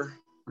Gallagher.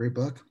 Great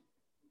book.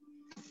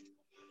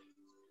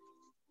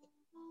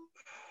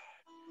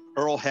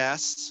 Earl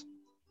Hess.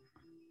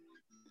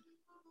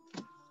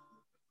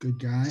 Good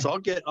guy.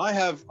 So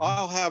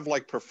I'll have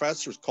like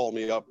professors call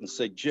me up and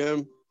say,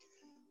 Jim,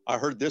 I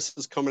heard this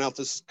is coming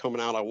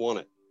out, I want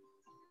it.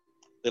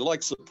 They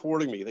like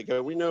supporting me. They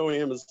go, we know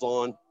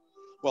Amazon.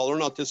 Well, they're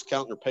not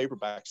discounting their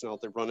paperbacks now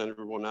that they've run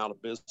everyone out of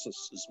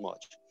business as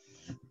much.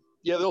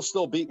 Yeah, they'll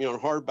still beat me on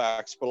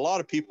hardbacks, but a lot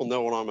of people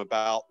know what I'm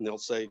about, and they'll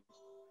say,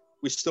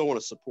 we still want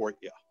to support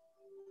you.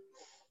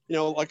 You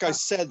know, like I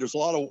said, there's a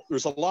lot of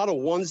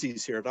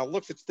onesies here. Now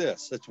look at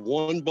this. That's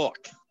one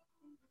book.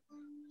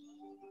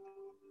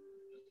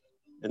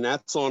 And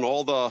that's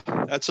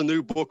that's a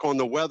new book on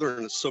the weather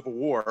in the Civil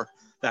War,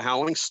 The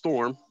Howling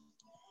Storm.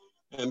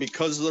 And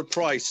because of the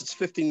price, it's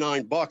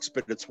 $59,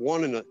 but it's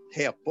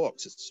 1.5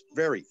 books. It's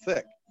very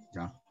thick.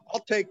 Yeah.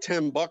 I'll take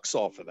 $10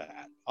 off of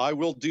that. I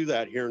will do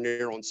that here and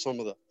there on some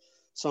of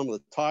the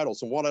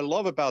titles. And what I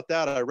love about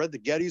that, I read the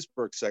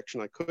Gettysburg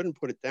section. I couldn't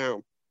put it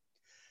down.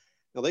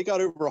 Now they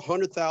got over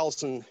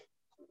 100,000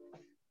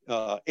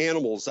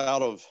 animals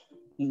out of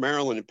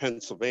Maryland and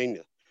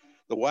Pennsylvania.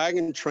 The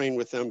wagon train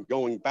with them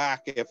going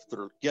back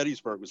after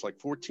Gettysburg was like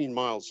 14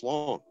 miles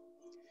long.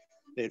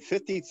 They had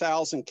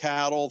 50,000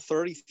 cattle,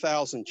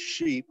 30,000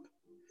 sheep,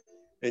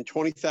 and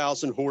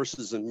 20,000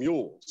 horses and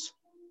mules.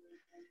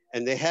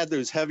 And they had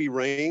those heavy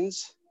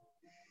rains,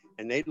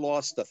 and they'd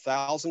lost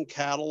 1,000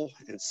 cattle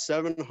and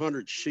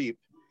 700 sheep.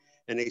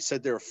 And they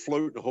said they were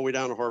floating the whole way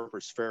down to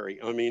Harper's Ferry.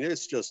 I mean,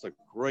 it's just a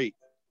great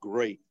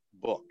great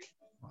book.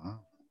 Wow.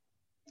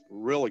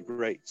 Really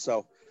great.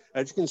 So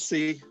as you can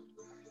see,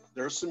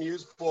 there's some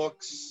used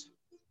books,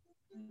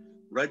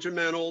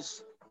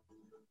 regimentals,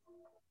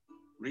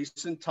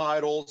 recent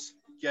titles,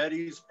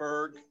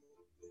 Gettysburg,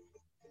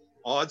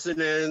 odds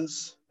and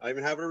ends. I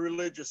even have a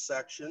religious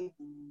section.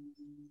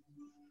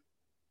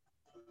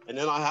 And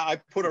then I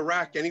put a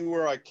rack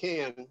anywhere I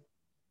can.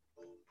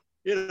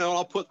 You know,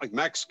 I'll put like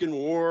Mexican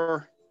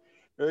War.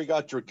 There you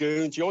got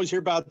dragoons. You always hear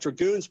about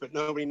dragoons, but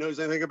nobody knows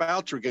anything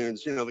about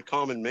dragoons, you know, the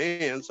common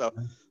man. So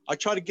I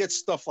try to get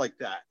stuff like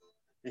that.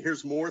 And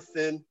here's more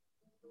thin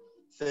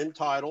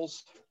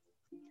titles.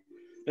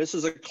 This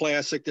is a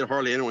classic that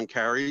hardly anyone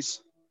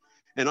carries.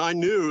 And I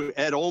knew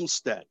Ed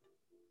Olmsted.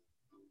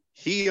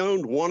 He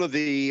owned one of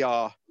the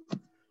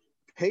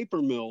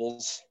paper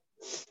mills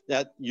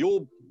that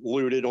Ewell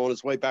looted on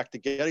his way back to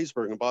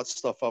Gettysburg and bought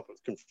stuff up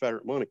with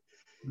Confederate money.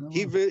 Oh.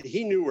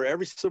 He knew where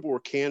every Civil War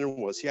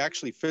cannon was. He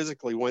actually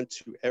physically went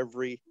to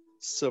every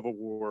Civil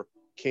War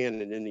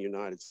cannon in the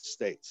United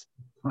States.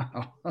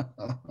 Wow.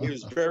 He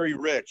was very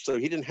rich, so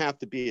he didn't have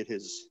to be at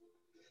his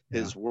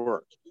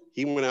work.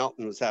 He went out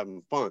and was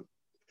having fun.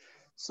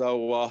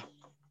 So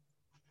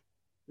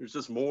there's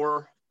just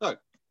more. Look,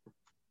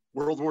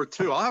 World War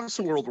II. I have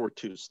some World War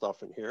II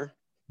stuff in here.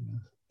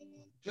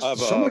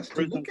 Just so much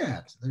to look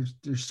at.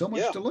 There's so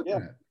much to look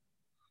at.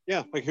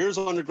 Yeah, like here's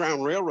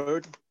Underground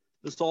Railroad.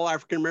 This is all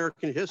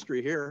African-American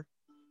history here.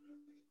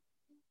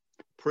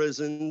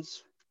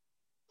 Prisons.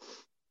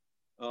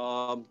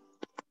 Cooper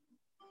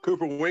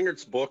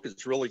Wingert's book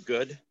is really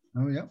good.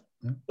 Oh, yeah.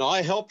 Now,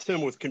 I helped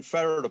him with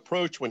Confederate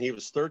Approach when he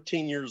was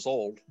 13 years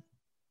old.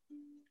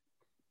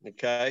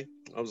 Okay.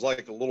 I was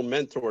like a little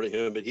mentor to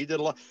him, but he did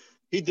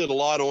a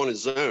lot on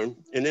his own.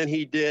 And then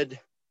he did,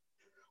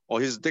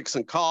 he's at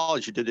Dixon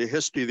College. He did a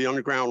history of the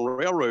Underground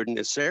Railroad in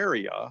this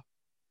area.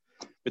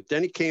 But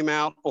then he came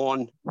out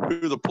on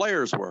who the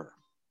players were.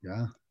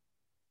 Yeah.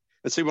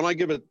 And see, when I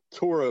give a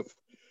tour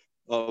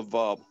of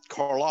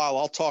Carlisle,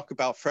 I'll talk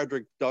about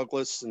Frederick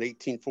Douglass in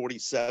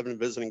 1847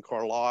 visiting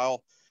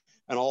Carlisle,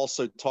 and I'll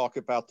also talk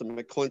about the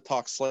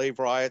McClintock slave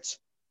riots.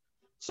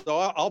 So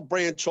I'll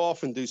branch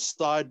off and do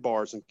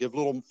sidebars and give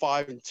little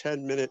 5 and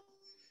 10 minute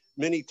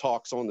mini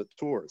talks on the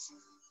tours.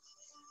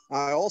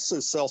 I also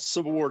sell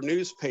Civil War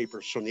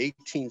newspapers from the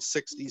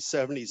 1860s,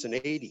 70s, and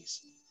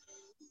 80s.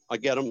 I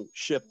get them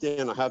shipped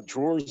in. I have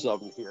drawers of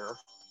them here.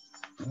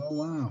 Oh,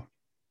 wow.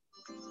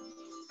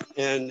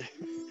 And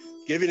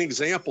give you an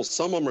example,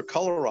 some of them are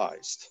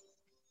colorized.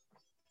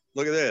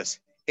 Look at this,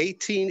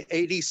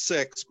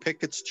 1886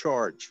 Pickett's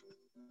Charge.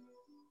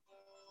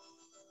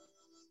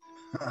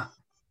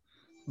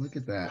 Look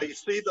at that. Now you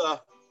see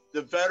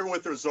the veteran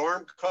with his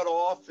arm cut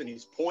off and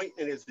he's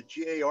pointing as the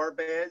GAR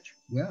badge?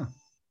 Yeah.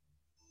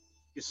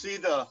 You see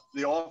the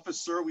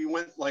officer, we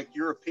went like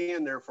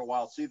European there for a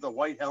while. See the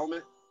white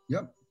helmet?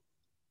 Yep.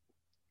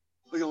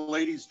 Look at the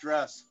lady's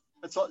dress.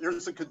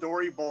 There's the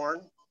Kadori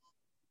barn.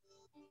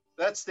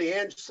 That's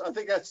I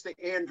think that's the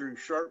Andrew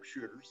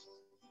sharpshooters.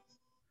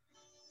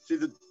 See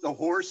the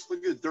horse,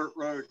 look at the dirt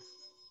road.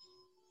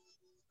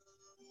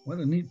 What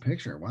a neat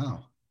picture.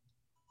 Wow.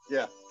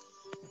 Yeah.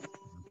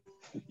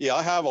 Yeah,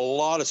 I have a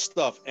lot of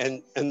stuff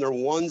and they're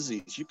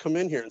onesies. You come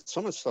in here and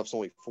some of the stuff's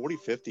only $40,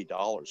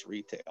 $50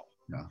 retail.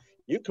 Yeah.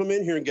 You come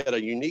in here and get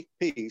a unique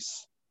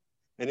piece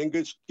and then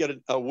get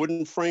a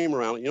wooden frame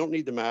around it. You don't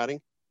need the matting.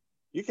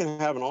 You can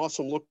have an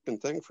awesome looking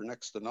thing for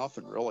next to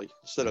nothing, really.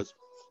 Instead of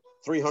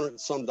 $300 and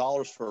some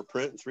for a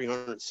print and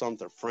 $300 and some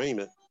to frame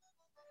it,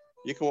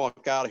 you can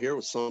walk out of here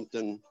with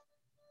something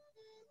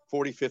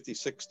 40, 50,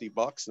 60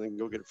 bucks and then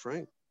go get it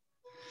framed.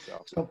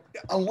 So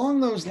along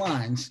those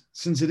lines,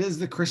 since it is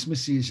the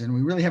Christmas season,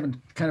 we really haven't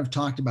kind of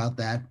talked about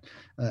that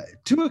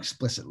too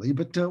explicitly,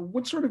 but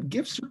what sort of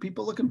gifts are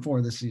people looking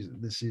for this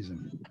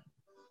season?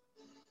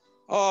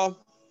 Oddly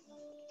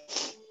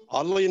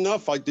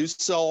enough, I do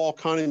sell all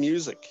kind of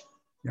music.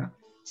 Yeah.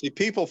 See,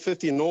 people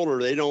 50 and older,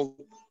 they don't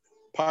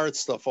pirate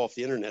stuff off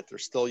the internet. They're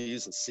still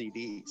using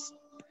CDs.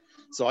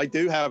 So I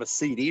do have a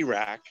CD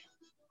rack.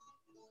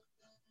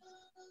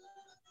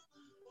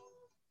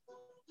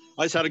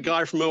 I just had a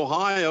guy from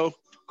Ohio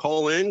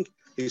call in.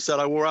 He said,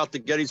 I wore out the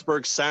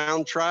Gettysburg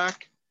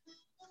soundtrack.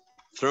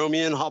 Throw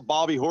me in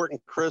Bobby Horton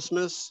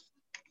Christmas.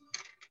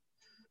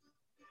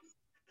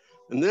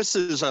 And this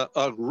is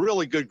a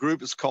really good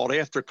group. It's called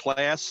After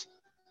Class.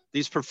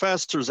 These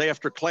professors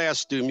after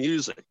class do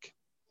music.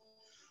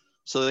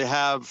 So they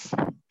have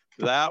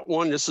that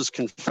one. This is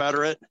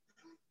Confederate.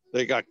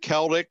 They got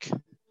Celtic.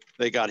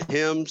 They got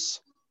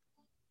hymns.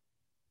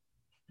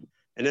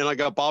 And then I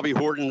got Bobby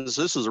Horton's.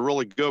 This is a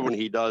really good one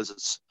he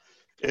does.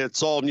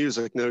 It's all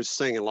music, no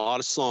singing, a lot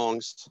of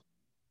songs.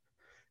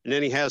 And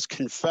then he has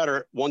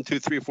Confederate 1, 2,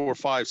 3, 4,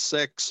 5,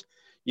 6,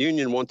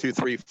 Union 1, 2,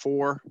 3,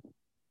 4.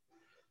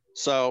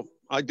 So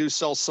I do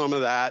sell some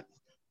of that.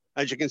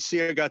 As you can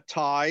see, I got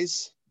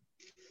ties.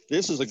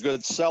 This is a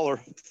good seller.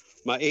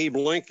 My Abe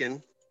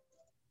Lincoln,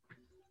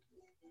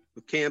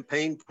 the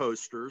campaign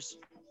posters,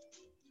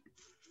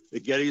 the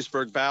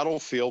Gettysburg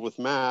battlefield with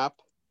map.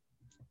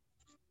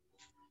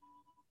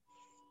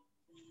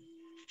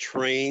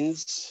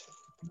 trains,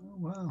 Oh,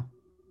 wow.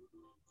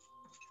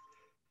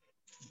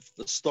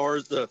 the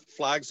stars, the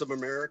flags of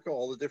America,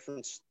 all the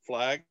different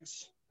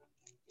flags.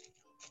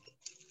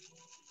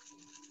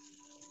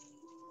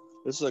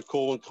 This is a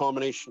cool one,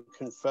 combination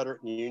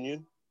Confederate and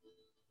Union.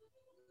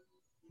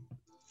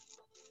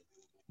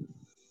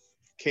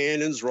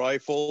 Cannons,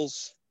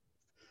 rifles,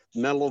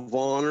 Medal of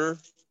Honor.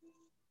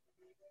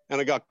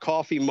 And I got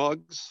coffee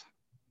mugs.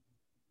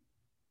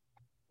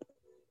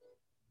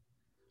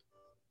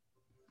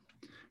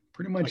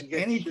 Pretty much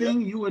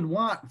anything you would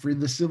want for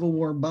the Civil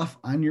War buff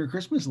on your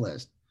Christmas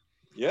list.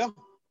 Yeah,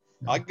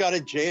 I got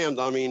it jammed.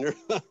 I mean,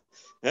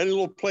 any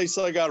little place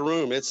I got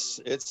room,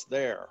 it's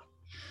there.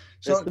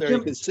 So it's there. Jim,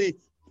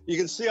 you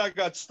can see I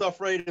got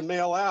stuff ready to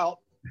mail out,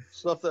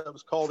 stuff that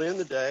was called in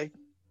today.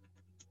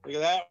 Look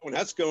at that one.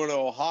 That's going to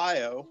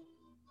Ohio.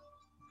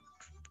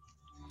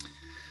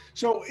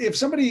 so if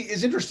somebody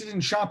is interested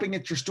in shopping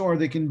at your store,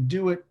 they can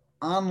do it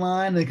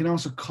online. They can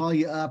also call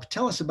you up.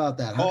 Tell us about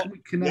that. How can we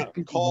connect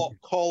people?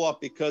 Call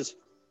up, because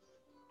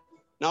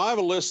now I have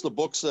a list of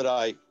books that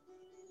I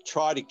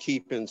try to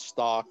keep in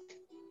stock,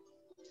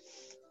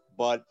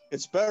 but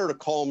it's better to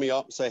call me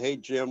up and say, hey,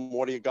 Jim,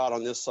 what do you got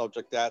on this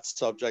subject, that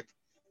subject?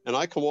 And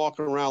I can walk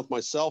around with my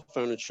cell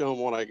phone and show them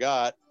what I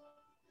got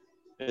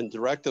and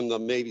direct them to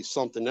maybe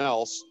something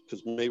else,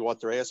 because maybe what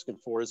they're asking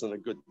for isn't a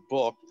good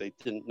book. They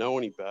didn't know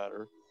any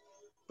better.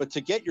 But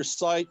to get your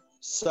site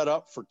set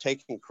up for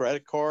taking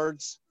credit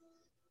cards,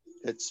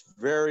 it's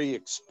very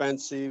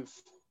expensive.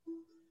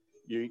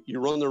 You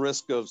run the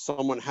risk of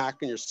someone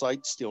hacking your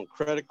site, stealing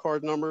credit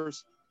card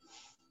numbers.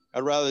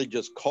 I'd rather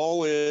just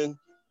call in,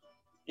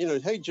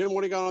 hey, Jim,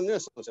 what do you got on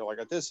this? I say, well, I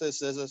got this.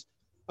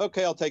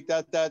 Okay, I'll take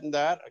that, and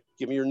that.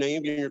 Give me your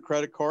name, give me your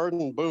credit card,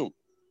 and boom,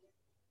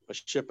 I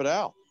ship it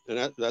out.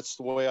 And that's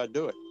the way I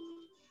do it.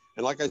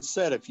 And like I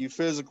said, if you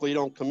physically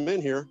don't come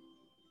in here,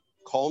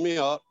 call me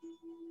up.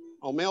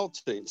 I'll mail it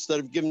to you. Instead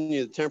of giving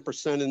you the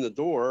 10% in the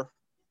door,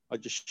 I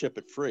just ship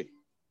it free.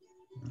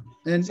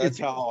 And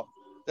so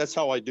that's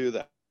how I do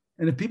that.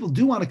 And if people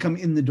do want to come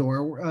in the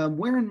door,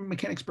 where in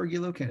Mechanicsburg are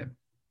you located?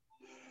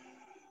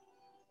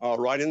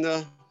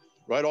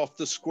 Right off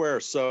the square.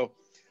 So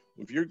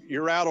if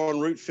you're out on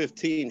Route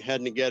 15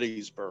 heading to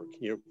Gettysburg,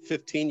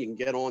 15, you can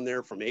get on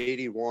there from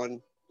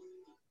 81,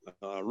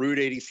 Route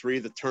 83,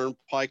 the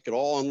Turnpike. It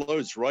all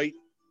unloads right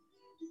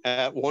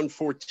at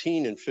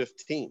 114 and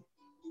 15.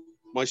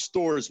 My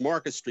store is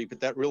Market Street, but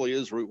that really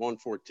is Route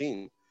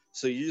 114.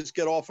 So you just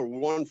get off of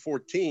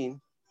 114,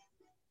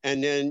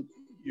 and then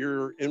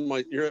you're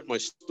at my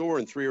store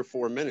in 3 or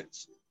 4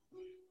 minutes.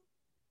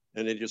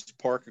 And they just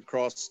park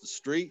across the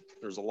street.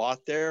 There's a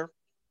lot there.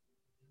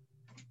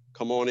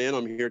 Come on in.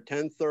 I'm here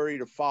 10:30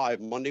 to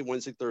 5, Monday,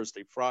 Wednesday,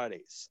 Thursday,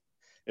 Fridays.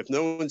 If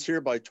no one's here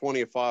by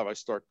 20 to 5, I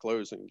start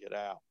closing and get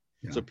out.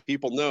 Yeah. So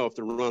people know if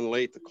they're running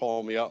late to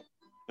call me up,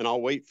 and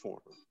I'll wait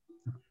for them.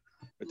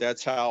 But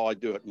that's how I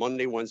do it.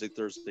 Monday, Wednesday,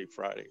 Thursday,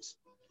 Fridays.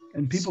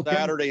 And people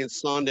Saturday and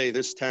Sunday,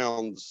 this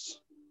town's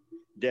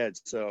dead.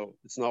 So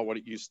it's not what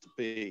it used to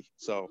be.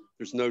 So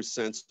there's no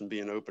sense in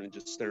being open and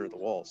just staring at the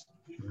walls.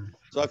 Sure.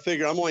 So I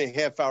figured I'm only a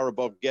half hour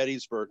above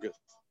Gettysburg.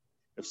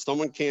 If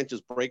someone can't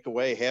just break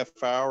away a half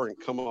hour and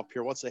come up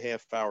here, what's a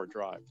half hour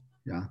drive?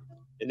 Yeah.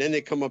 And then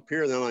they come up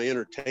here, and then I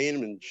entertain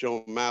them and show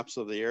them maps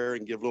of the area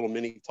and give little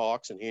mini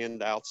talks and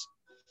handouts.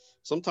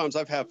 Sometimes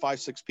I've had 5,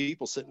 6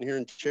 people sitting here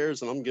in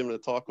chairs, and I'm giving a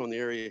talk on the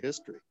area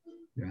history.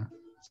 Yeah.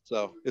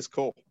 So it's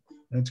cool.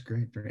 That's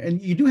great.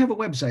 And you do have a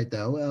website,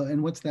 though.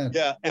 And what's that?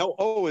 Yeah. And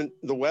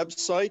the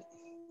website,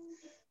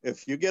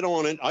 if you get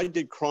on it, I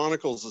did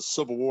Chronicles of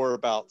Civil War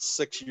about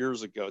 6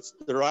 years ago.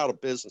 They're out of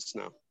business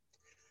now.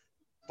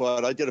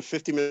 But I did a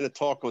 50-minute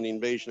talk on the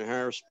invasion of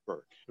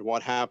Harrisburg and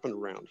what happened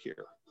around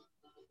here.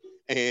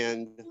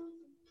 And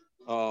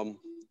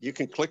you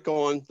can click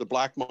on the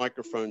black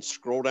microphone,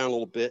 scroll down a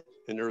little bit,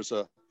 and there's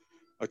a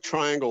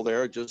triangle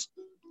there. Just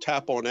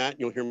tap on that, and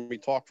you'll hear me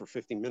talk for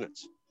 50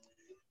 minutes.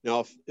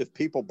 Now, if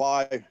people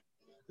buy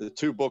the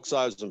 2 books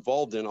I was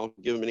involved in, I'll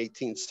give them an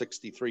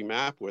 1863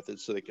 map with it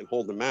so they can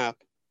hold the map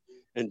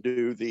and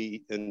do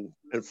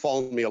and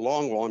follow me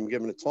along while I'm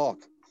giving a talk.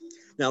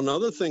 Now,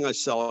 another thing I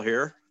sell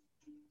here,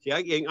 see,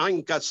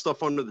 I got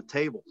stuff under the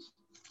tables.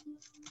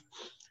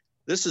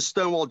 This is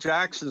Stonewall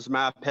Jackson's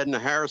map heading to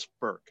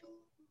Harrisburg.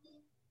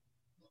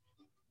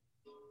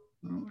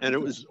 And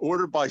it was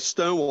ordered by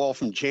Stonewall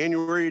from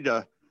January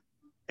to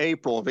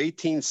April of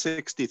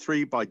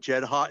 1863 by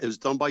Jed Hotchkiss. It was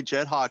done by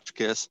Jed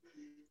Hotchkiss,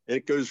 and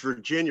it goes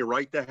Virginia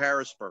right to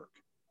Harrisburg.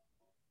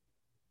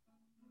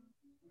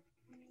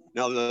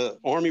 Now, the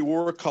Army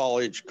War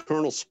College,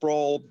 Colonel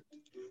Sproul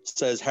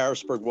says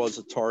Harrisburg was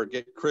a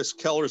target. Chris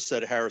Keller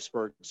said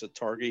Harrisburg was a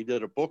target. He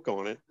did a book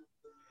on it.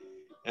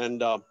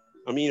 And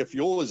I mean, if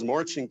Ewell is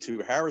marching to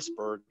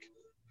Harrisburg,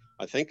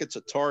 I think it's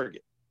a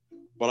target.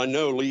 But I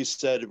know Lee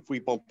said if we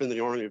bump into the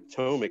Army of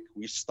Potomac,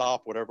 we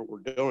stop whatever we're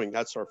doing.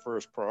 That's our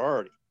first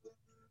priority.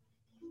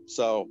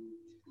 So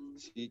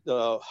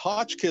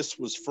Hotchkiss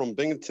was from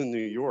Binghamton, New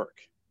York,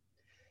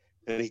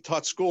 and he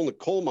taught school in the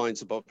coal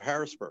mines above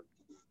Harrisburg.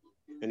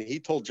 And he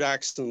told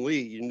Jackson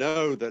Lee, you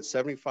know that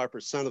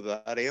 75% of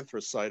that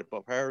anthracite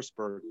above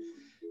Harrisburg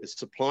is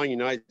supplying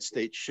United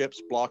States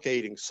ships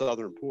blockading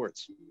southern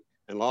ports.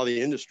 And a lot of the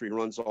industry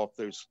runs off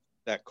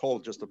that coal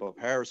just above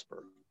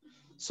Harrisburg.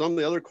 Some of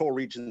the other coal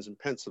regions in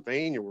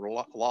Pennsylvania were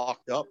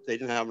locked up. They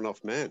didn't have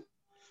enough men.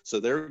 So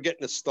they're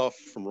getting the stuff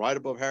from right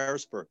above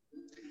Harrisburg.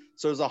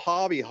 So as a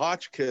hobby,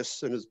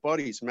 Hotchkiss and his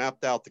buddies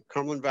mapped out the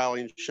Cumberland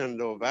Valley and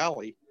Shenandoah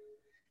Valley.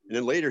 And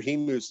then later he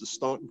moves to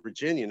Staunton,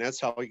 Virginia, and that's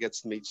how he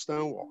gets to meet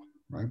Stonewall.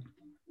 Right.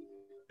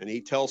 And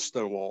he tells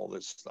Stonewall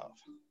this stuff.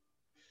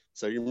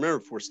 So you remember,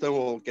 before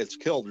Stonewall gets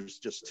killed, there's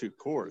just two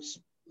corps.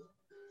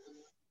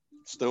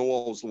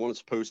 Stonewall was the one that's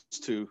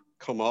supposed to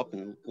come up,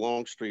 and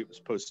Longstreet was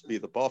supposed to be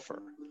the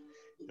buffer.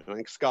 And I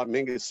think Scott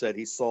Mingus said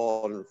he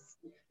saw in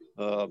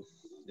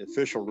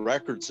official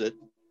records that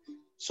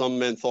some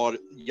men thought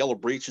Yellow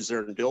Breeches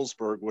there in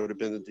Dillsburg would have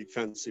been the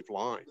defensive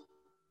line.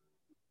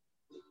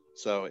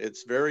 So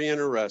it's very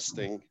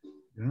interesting.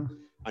 Yeah.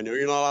 I know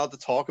you're not allowed to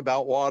talk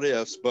about what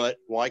ifs, but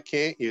why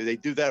can't you? They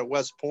do that at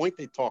West Point.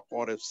 They talk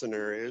what if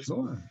scenarios.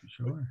 Sure.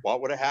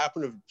 What would have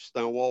happened if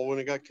Stonewall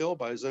wouldn't have got killed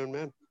by his own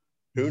men?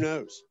 Who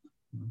knows?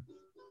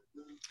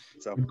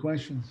 So good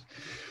questions.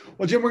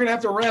 Well, Jim, we're going to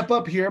have to wrap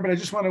up here, but I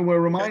just want to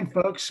remind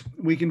folks,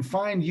 we can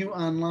find you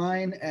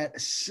online at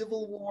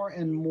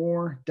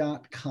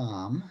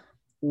civilwarandmore.com.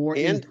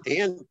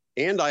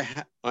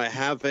 I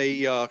have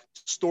a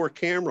store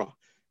camera.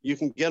 You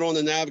can get on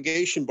the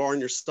navigation bar on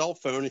your cell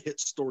phone and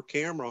hit store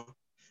camera,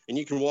 and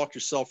you can walk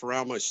yourself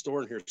around my store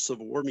and hear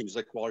Civil War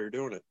music while you're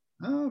doing it.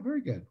 Oh,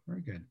 very good.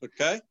 Very good.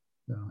 Okay.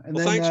 So,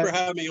 Thanks for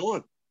having me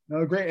on.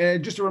 Oh,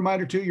 great. Just a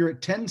reminder, too, you're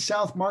at 10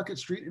 South Market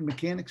Street in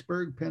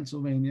Mechanicsburg,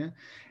 Pennsylvania.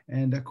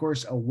 And, of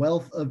course, a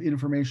wealth of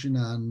information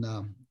on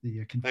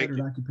the Confederate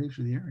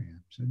occupation of the area.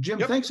 So, Jim,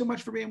 thanks so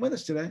much for being with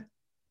us today.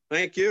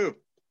 Thank you.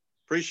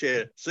 Appreciate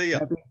it. See ya.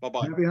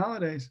 Bye-bye. Happy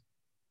holidays.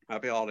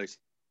 Happy holidays.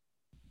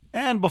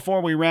 And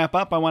before we wrap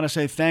up, I want to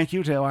say thank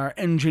you to our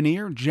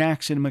engineer,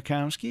 Jackson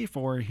Mikowski,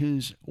 for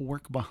his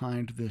work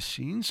behind the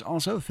scenes.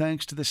 Also,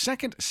 thanks to the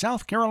 2nd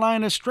South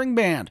Carolina String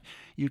Band.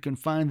 You can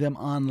find them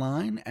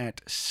online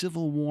at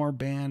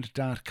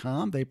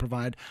civilwarband.com. They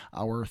provide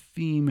our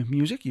theme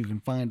music. You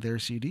can find their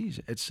CDs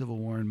at Civil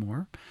War and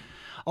More.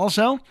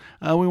 Also,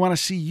 we want to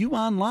see you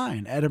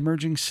online at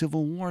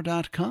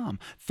emergingcivilwar.com.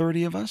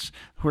 30 of us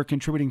who are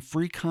contributing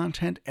free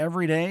content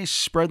every day,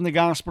 spreading the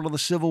gospel of the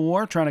Civil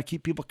War, trying to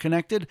keep people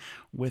connected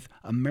with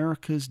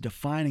America's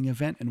defining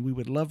event, and we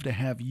would love to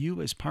have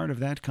you as part of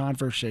that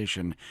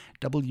conversation.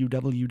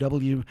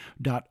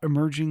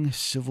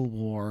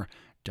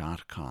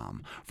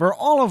 www.emergingcivilwar.com. For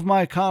all of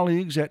my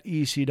colleagues at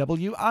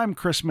ECW, I'm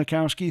Chris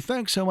Mikowski.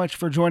 Thanks so much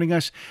for joining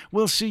us.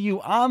 We'll see you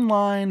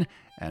online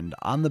and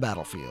on the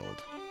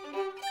battlefield.